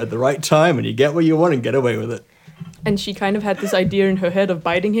you do it at the right time and you get what you want and get away with it. And she kind of had this idea in her head of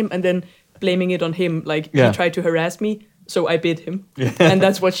biting him and then blaming it on him, like, he tried to harass me, so I bit him. Yeah. And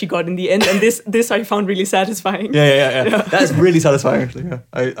that's what she got in the end. And this I found really satisfying. Yeah. That's really satisfying, actually. Yeah.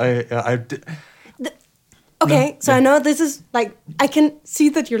 Okay, so I know this is, like, I can see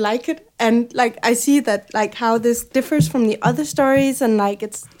that you like it, and, like, I see that, like, how this differs from the other stories, and, like,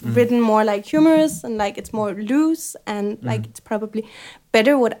 it's written more, like, humorous, and, like, it's more loose, and, like, it's probably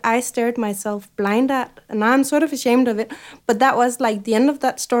better what I stared myself blind at, and I'm sort of ashamed of it, but that was, like, the end of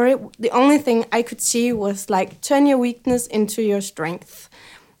that story. The only thing I could see was, like, turn your weakness into your strength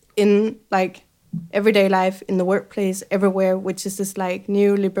in, like, everyday life, in the workplace, everywhere, which is this, like,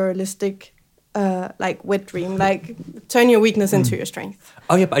 neoliberalistic like wet dream, like turn your weakness into your strength.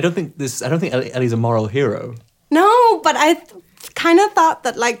 Oh yeah, but I don't think Ellie's a moral hero. No, but I kind of thought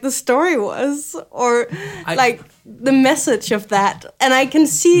that, like, the story was, or like the message of that, and I can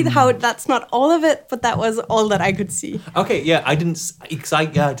see how that's not all of it, but that was all that I could see. Okay, yeah, I didn't see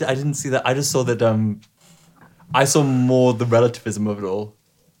that. I just saw that. I saw more the relativism of it all.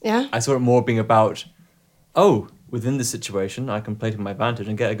 Yeah, I saw it more being about, oh, within this situation, I can play to my advantage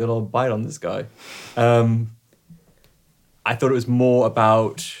and get a good old bite on this guy. I thought it was more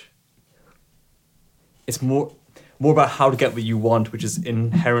about... It's more about how to get what you want, which is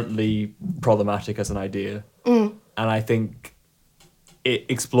inherently problematic as an idea. And I think it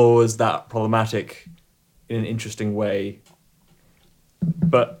explores that problematic in an interesting way.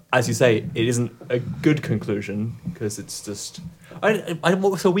 But as you say, it isn't a good conclusion, because it's just... what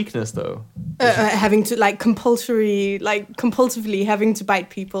was her weakness, though? having to, like, compulsively having to bite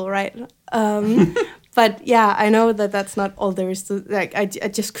people, right? But yeah, I know that that's not all there is to, like, I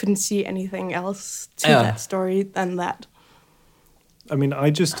just couldn't see anything else to that story than that. I mean, I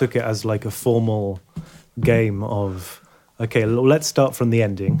just took it as, like, a formal game of, okay, let's start from the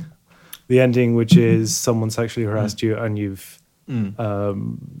ending. The ending, which is someone sexually harassed you and you've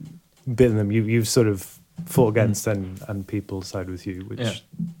bitten them. You've sort of fought against and people side with you, which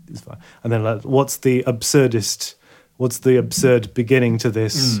is fine. And then like, what's the absurd beginning to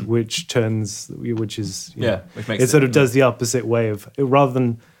this, which is which makes it sort of does the opposite way of rather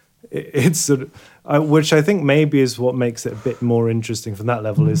than it's sort of which I think maybe is what makes it a bit more interesting from that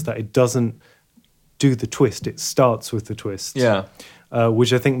level is that it doesn't do the twist. It starts with the twist. Yeah.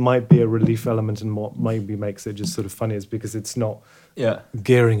 Which I think might be a relief element, and what maybe makes it just sort of funny is because it's not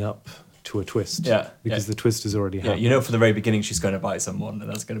gearing up to a twist. Yeah. Because the twist has already happened. You know, from the very beginning, she's going to bite someone, and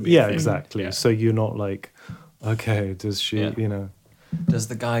that's going to be yeah, exactly. Yeah. So you're not like, okay, does she? You know, does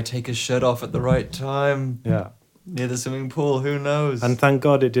the guy take his shirt off at the right time? Yeah. Near the swimming pool, who knows? And thank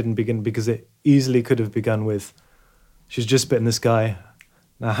God it didn't begin because it easily could have begun with, she's just bitten this guy.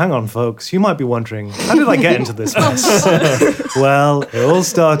 Now, hang on, folks. You might be wondering, how did I get into this mess? Well, it all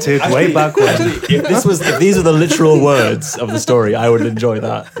started way back when. If these are the literal words of the story, I would enjoy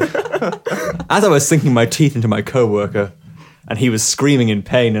that. As I was sinking my teeth into my coworker, and he was screaming in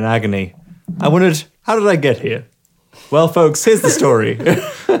pain and agony, I wondered, how did I get here? Well, folks, here's the story.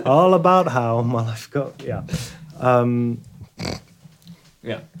 All about how my life got. Yeah.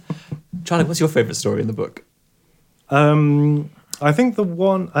 Charlie, what's your favourite story in the book? I think the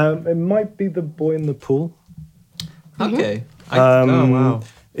one, it might be The Boy in the Pool. Okay. Wow.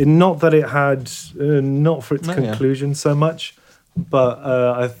 Not that it had, not for its conclusion so much, but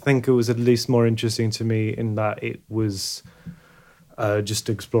I think it was at least more interesting to me in that it was just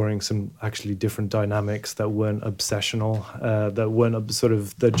exploring some actually different dynamics that weren't obsessional, that weren't sort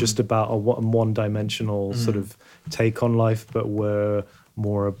of, they're just about a one-dimensional sort of take on life, but were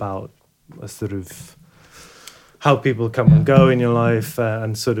more about a sort of how people come and go in your life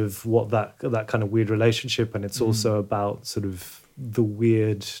and sort of what that kind of weird relationship. And it's also about sort of the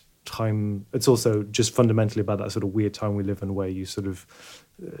weird time. It's also just fundamentally about that sort of weird time we live in where you sort of,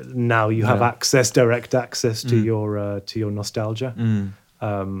 now you have direct access to your nostalgia,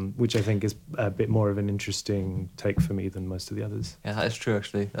 which I think is a bit more of an interesting take for me than most of the others. Yeah, that is true,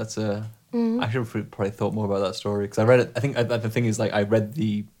 actually. That's I should have probably thought more about that story because I read it. I think the thing is, like,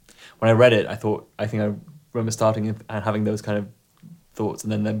 when I read it, I remember starting and having those kind of thoughts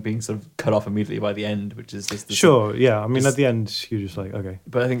and then them being sort of cut off immediately by the end, which is just... Sure, yeah. I mean, at the end, you're just like, okay.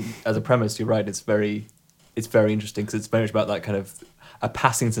 But I think as a premise, you're right, it's very interesting because it's very much about that kind of a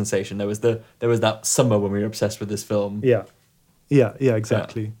passing sensation. There was that summer when we were obsessed with this film. Yeah,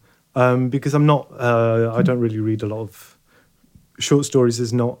 exactly. Because I'm not... I don't really read a lot of... Short stories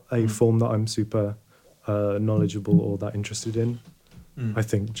is not a form that I'm super knowledgeable or that interested in, I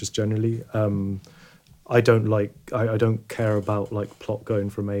think, just generally. I don't care about like plot going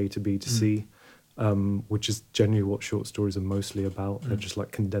from A to B to C, which is generally what short stories are mostly about. They're just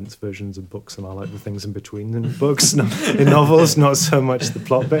like condensed versions of books, and I like the things in between in books. In novels, not so much the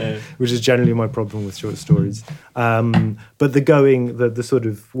plot bit, which is generally my problem with short stories. But the sort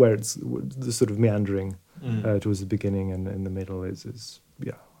of where it's the sort of meandering towards the beginning and in the middle is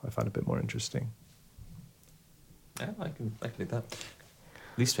I find a bit more interesting. Yeah, I can do that.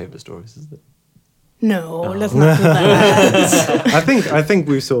 Least favourite stories, is it? No, let's not do that. I think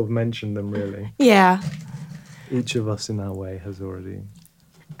we've sort of mentioned them, really. Yeah. Each of us in our way has already...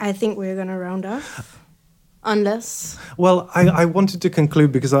 I think we're going to round off. Unless... Well, I wanted to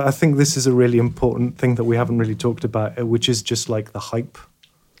conclude because I think this is a really important thing that we haven't really talked about, which is just like the hype.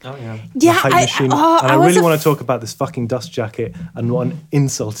 Oh, yeah. The hype machine. And I really want to talk about this fucking dust jacket and what an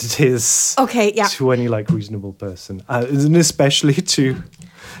insult it is to any like reasonable person. And especially to...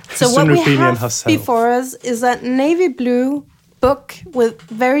 So what we have before us is that navy blue book with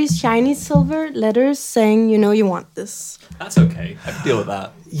very shiny silver letters saying, you want this. That's okay. I can deal with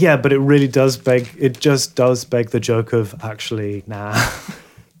that. Yeah, but it just does beg the joke of actually, nah.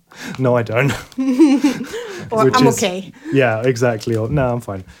 No, I don't. Or I'm okay. Yeah, exactly. Or no, I'm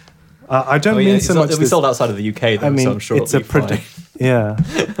fine. I don't mean so much. We sold outside of the UK, though, so I'm sure it's it'll be fine. Yeah.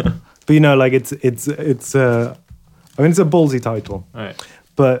 But like it's a ballsy title. All right.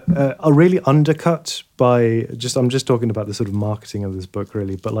 But are really undercut by I'm just talking about the sort of marketing of this book,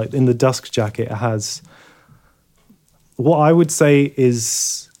 really. But like in the dust jacket, it has what I would say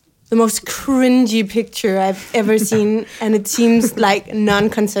is the most cringy picture I've ever seen, and it seems like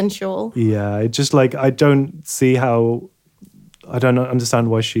non-consensual. Yeah, it just like I don't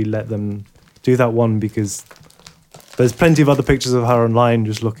understand why she let them do that one, because there's plenty of other pictures of her online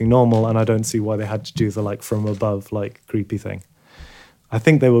just looking normal, and I don't see why they had to do the like from above like creepy thing. I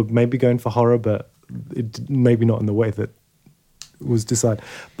think they were maybe going for horror, but maybe not in the way that was decided.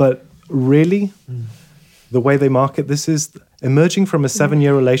 But really, the way they market this is Emerging from a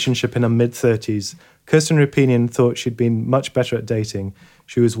 7-year relationship in her mid-30s, Kirsten Rapinian thought she'd been much better at dating.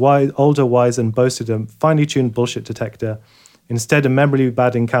 She was older, wise, and boasted a finely tuned bullshit detector. Instead, a memorably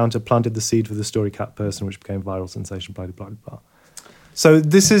bad encounter planted the seed for the story Cat Person, which became a viral sensation, blah, blah, blah. So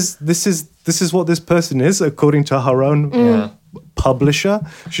this is what this person is, according to her own publisher.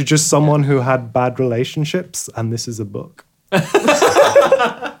 She's just someone who had bad relationships, and this is a book.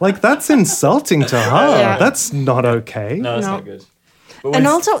 Like, that's insulting to her. Yeah. That's not okay. No, that's No. not good. But And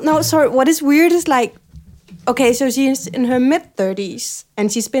when- also, no, sorry, what is weird is like, okay, so she's in her mid-30s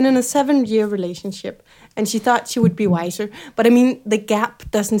and she's been in a 7-year relationship and she thought she would be wiser. But I mean, the gap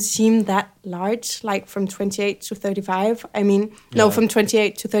doesn't seem that large, like from 28 to 35. I mean, no, from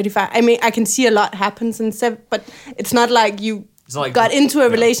 28 to 35. I mean, I can see a lot happens in but it's not like you It's not like- got into a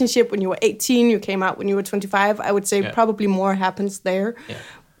yeah. relationship when you were 18, you came out when you were 25. I would say Yeah. probably more happens there. Yeah.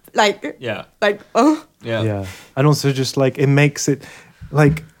 Like, Yeah. yeah. Yeah. And also just like, it makes it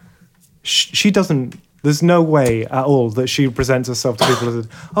like she doesn't, there's no way at all that she presents herself to people as,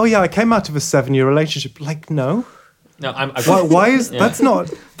 oh yeah, I came out of a 7-year relationship. Like, no. No, Why is Yeah.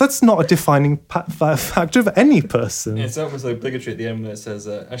 that's not a defining factor of any person. It's almost like obligatory at the end when it says,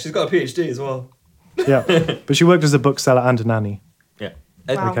 and she's got a PhD as well. Yeah. But she worked as a bookseller and a nanny. Yeah.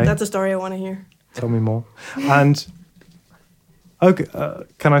 Wow, Okay. that's a story I want to hear. Tell me more. And okay,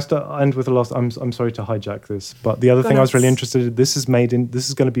 can I end with the last? I'm sorry to hijack this, but the other Go thing I was really nuts. interested in. This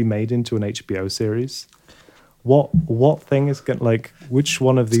is going to be made into an HBO series. What thing is going like? Which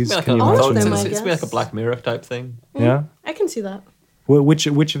one of these It's can you All of imagine? them, I it's gonna be like a guess. Black Mirror type thing. Yeah. I can see that. Which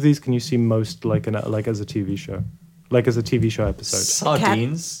of these can you see most like as a TV show, like as a TV show episode?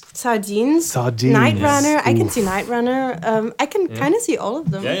 Sardines. Sardines. Sardines. Night Runner. I can Oof. see Night Runner. I can kind of see all of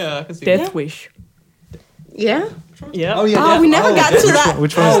them. Yeah, I can see Death that. Wish. Yeah. Yeah. Oh, yeah. Oh, we never got to that.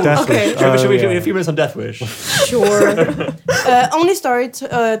 Which one is Death okay. Wish? Should we Oh, do yeah. a few minutes on Death Wish? Sure. Only story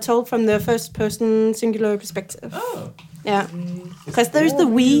told from the first person singular perspective. Oh. Yeah. Because there's the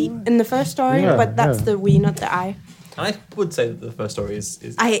we in the first story, Yeah, but that's yeah. the we, not the I. I would say that the first story is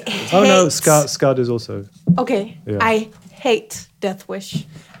I hate. Oh no, Scud is also. Okay. Yeah. I hate Death Wish.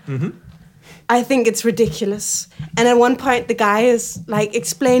 I think it's ridiculous. And at one point, the guy is like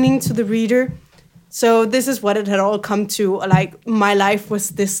explaining to the reader, so this is what it had all come to. Or, like, my life was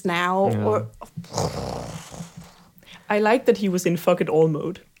this now. Yeah. Or I like that he was in fuck it all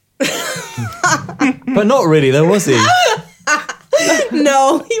mode. but not really, though, was he?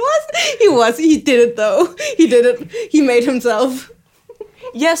 no, he was. He did it though. He did it. He made himself.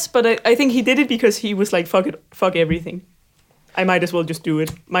 Yes, but I think he did it because he was like, fuck everything. I might as well just do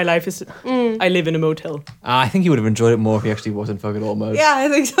it. My life is, I live in a motel. I think he would have enjoyed it more if he actually was in fuck it all mode. Yeah, I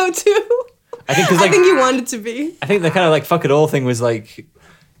think so too. I think 'cause, I like, think he wanted to be. I think the kind of like fuck it all thing was like,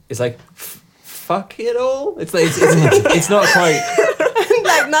 it's like fuck it all. It's like it's not quite.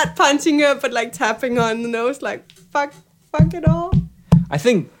 Like not punching her, but like tapping her on the nose, like fuck it all. I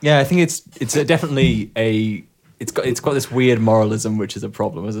think it's definitely a. It's got this weird moralism, which is a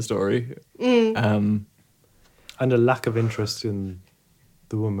problem as a story. And a lack of interest in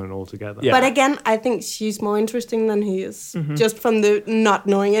the woman altogether. Yeah. But again, I think she's more interesting than he is, just from the not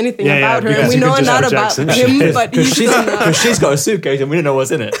knowing anything Yeah, about her. because And we you know can a lot just about have Jackson. him, but he's not. Because she's got a suitcase and we don't know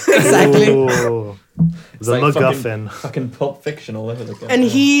what's in it. Exactly. Ooh, the like MacGuffin. Fucking Pulp Fiction all over the place. And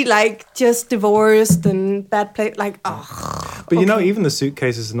he like just divorced and bad play. Like, oh. But you know, even the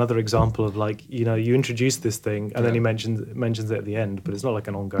suitcase is another example of like, you know, you introduce this thing and then he mentions it at the end, but it's not like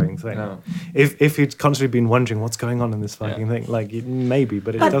an ongoing thing. No. If you'd constantly been wondering what's going on in this fucking thing, like maybe,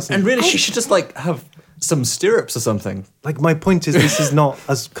 but it doesn't. And really, she should just like have some stirrups or something. Like my point is, this is not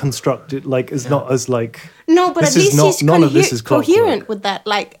as constructed. Like, it's not as like. No, but This at is least not- he's none of this is clockwork. coherent with that.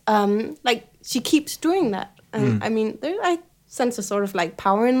 Like she keeps doing that. And I mean, I sense a sort of like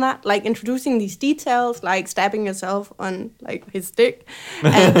power in that, like introducing these details, like stabbing yourself on like his dick,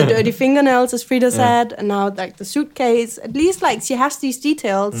 and the dirty fingernails, as Frida said, and now like the suitcase. At least like she has these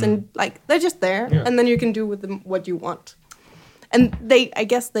details, and like they're just there, and then you can do with them what you want. And I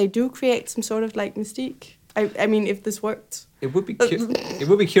guess they do create some sort of like mystique. I mean, if this worked. It would be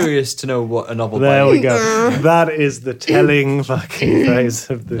curious to know what a novel. There by, we go. That is the telling fucking phrase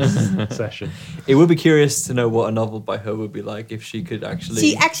of this session. It would be curious to know what a novel by her would be like if she could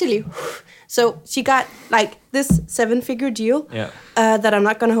actually. So she got like this 7-figure deal that I'm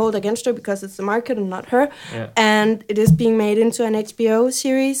not going to hold against her because it's the market and not her. Yeah. And it is being made into an HBO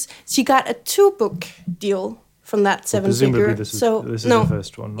series. She got a 2-book deal from that 7-figure. Presumably this is the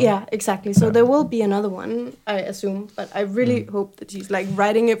first one, right? Yeah, exactly. So there will be another one, I assume. But I really hope that she's like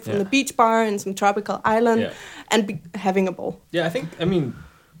writing it from the beach bar in some tropical island and having a ball. Yeah, I think. I mean,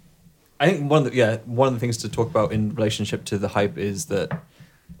 I think one of the things to talk about in relationship to the hype is that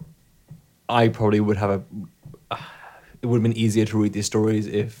I probably would have it would have been easier to read these stories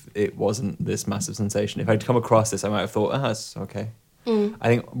if it wasn't this massive sensation. If I'd come across this, I might have thought, that's okay. I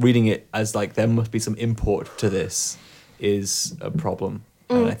think reading it as like there must be some import to this is a problem.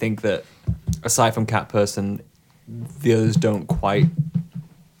 And I think that aside from Cat Person, the others don't quite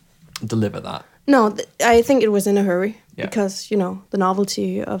deliver that. No, I think it was in a hurry Yeah. because, the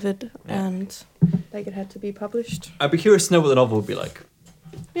novelty of it and like it had to be published. I'd be curious to know what the novel would be like.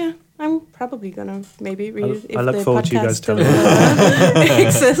 Yeah, I'm probably gonna maybe read it if I look the forward to you podcast guys still telling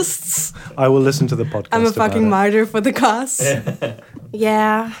exists. I will listen to the podcast. I'm a about fucking it. martyr for the cause.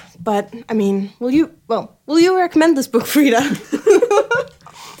 Yeah, but I mean, will you recommend this book, Frida?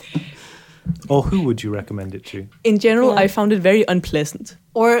 Or who would you recommend it to? In general, Yeah. I found it very unpleasant.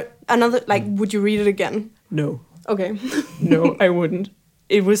 Or another, like, would you read it again? No. Okay. No, I wouldn't.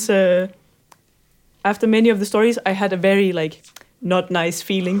 It was after many of the stories, I had a very like not nice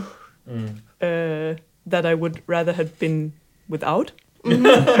feeling that I would rather have been without.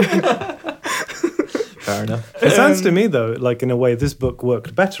 Fair enough. It sounds to me though, like in a way, this book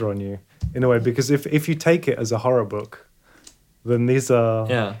worked better on you, in a way, because if you take it as a horror book, then these are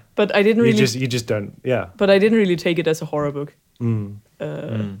Yeah. But I didn't really. you just don't But I didn't really take it as a horror book.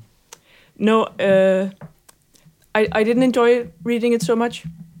 No, I didn't enjoy reading it so much.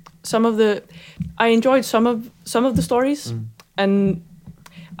 I enjoyed some of the stories, and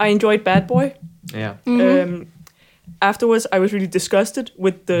I enjoyed Bad Boy. Yeah. Afterwards, I was really disgusted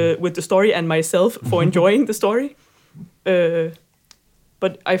with the story and myself for enjoying the story.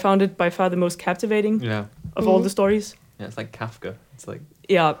 But I found it by far the most captivating Yeah. of all the stories. Yeah. It's like Kafka. It's like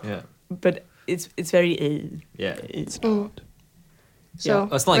Yeah, yeah. but it's very. Yeah. So, Yeah.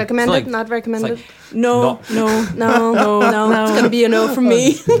 It's like- recommended, it's like- not recommended? No, Not- no, No, no. It's gonna be a no from me.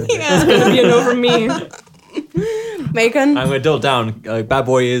 It's gonna be a no from me. Macon? I'm going to dull it down. Bad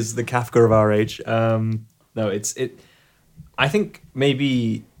Boy is the Kafka of our age. No, it. I think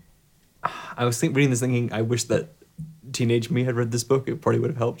maybe I was reading this thinking I wish that teenage me had read this book. It probably would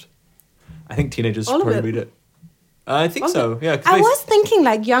have helped. I think teenagers All should of probably it? read it. I think Was so. Yeah. 'cause I they- was thinking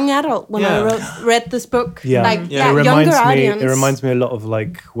like young adult when I Yeah. read this book. Yeah. Like, Yeah. It younger reminds me. audience. It reminds me a lot of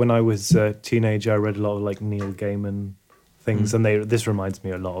like when I was a teenager. I read a lot of like Neil Gaiman things, and this reminds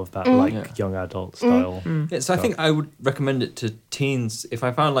me a lot of that like Yeah. young adult style. Yeah, so I think I would recommend it to teens if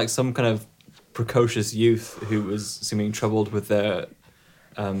I found like some kind of precocious youth who was seeming troubled with their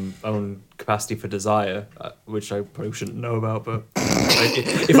own capacity for desire, which I probably shouldn't know about, but like,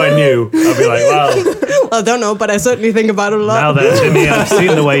 if I knew, I'd be like, wow. I don't know, but I certainly think about it a lot. Now then, Timmy, I've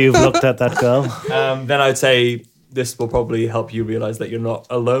seen the way you've looked at that girl. Then I'd say this will probably help you realize that you're not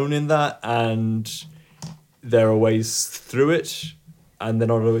alone in that, and there are ways through it, and they're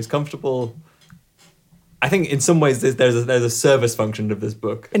not always comfortable. I think in some ways there's a service function of this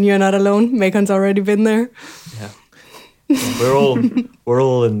book. And you're not alone. Macon's already been there. Yeah, we're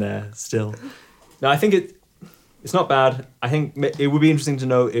all in there still. No, I think it's not bad. I think it would be interesting to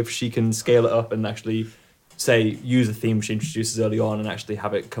know if she can scale it up and actually say use a theme she introduces early on and actually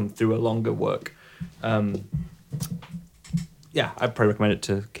have it come through a longer work. Yeah, I'd probably recommend it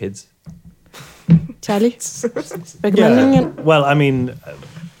to kids. Charlie? Recommending it? Well, I mean,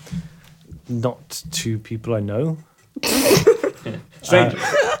 not to people I know. Strange.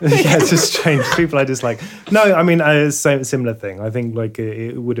 Yeah, it's just strange people I dislike. No, I mean, similar thing. I think like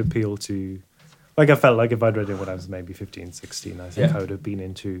it would appeal to. Like I felt like if I'd read it when I was maybe 15, 16, I think Yeah. I would have been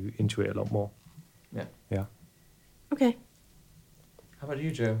into it a lot more. Yeah. Yeah. Okay. How about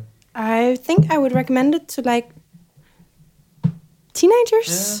you, Joe? I think I would recommend it to like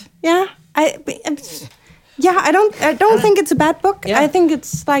teenagers. Yeah. I don't think it's a bad book. Yeah. I think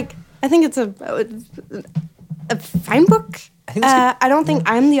it's a fine book. I think it's good. I don't think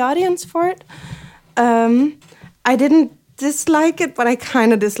I'm the audience for it. I didn't dislike it, but I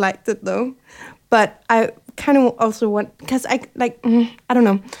kind of disliked it though. But I kind of also want, because I don't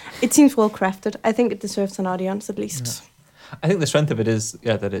know. It seems well crafted. I think it deserves an audience at least. I think the strength of it is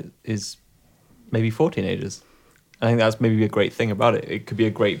that it is maybe for teenagers. I think that's maybe a great thing about it. It could be a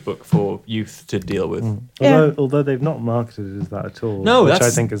great book for youth to deal with. Yeah. Although they've not marketed it as that at all. No, which I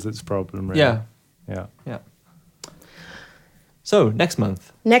that's- think is its problem. Really. Yeah. Yeah. So next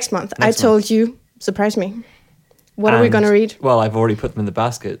month. Next month, I Next told you, surprise me. What are we And- going to read? Well, I've already put them in the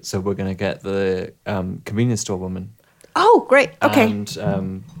basket, so we're going to get the convenience store woman. Oh, great. Okay. And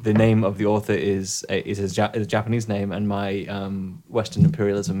the name of the author is a Japanese name, and my Western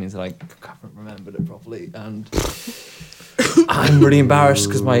imperialism means that I haven't remembered it properly, and I'm really embarrassed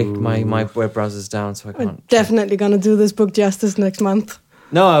because my web browser's down, so I We're can't. definitely going to do this book justice next month.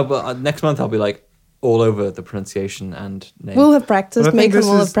 No, but next month I'll be like all over the pronunciation and name. We'll have practiced. But I think Macon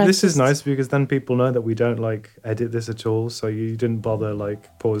will have practiced. this is nice because then people know that we don't like edit this at all. So you didn't bother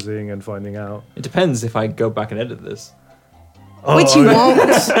like pausing and finding out. It depends if I go back and edit this, Which you won't.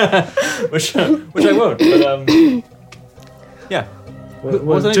 which I won't. But yeah. Well,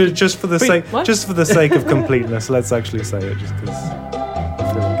 was it? just for the Wait, sake, what? just for the sake of completeness, let's actually say it, just because.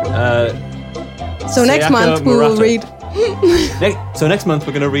 So next Sayaka month we will Murata. read. So next month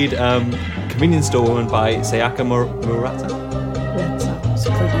we're going to read Convenience Store Woman by Sayaka Murata. That sounds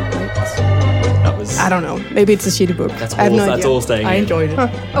pretty great. That was. I don't know. Maybe it's a shitty book. That's I have all. no That's idea. all staying. I in. enjoyed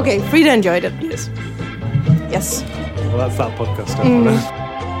it. Okay, Frida enjoyed it. Yes. Well, that's that podcast. Mm.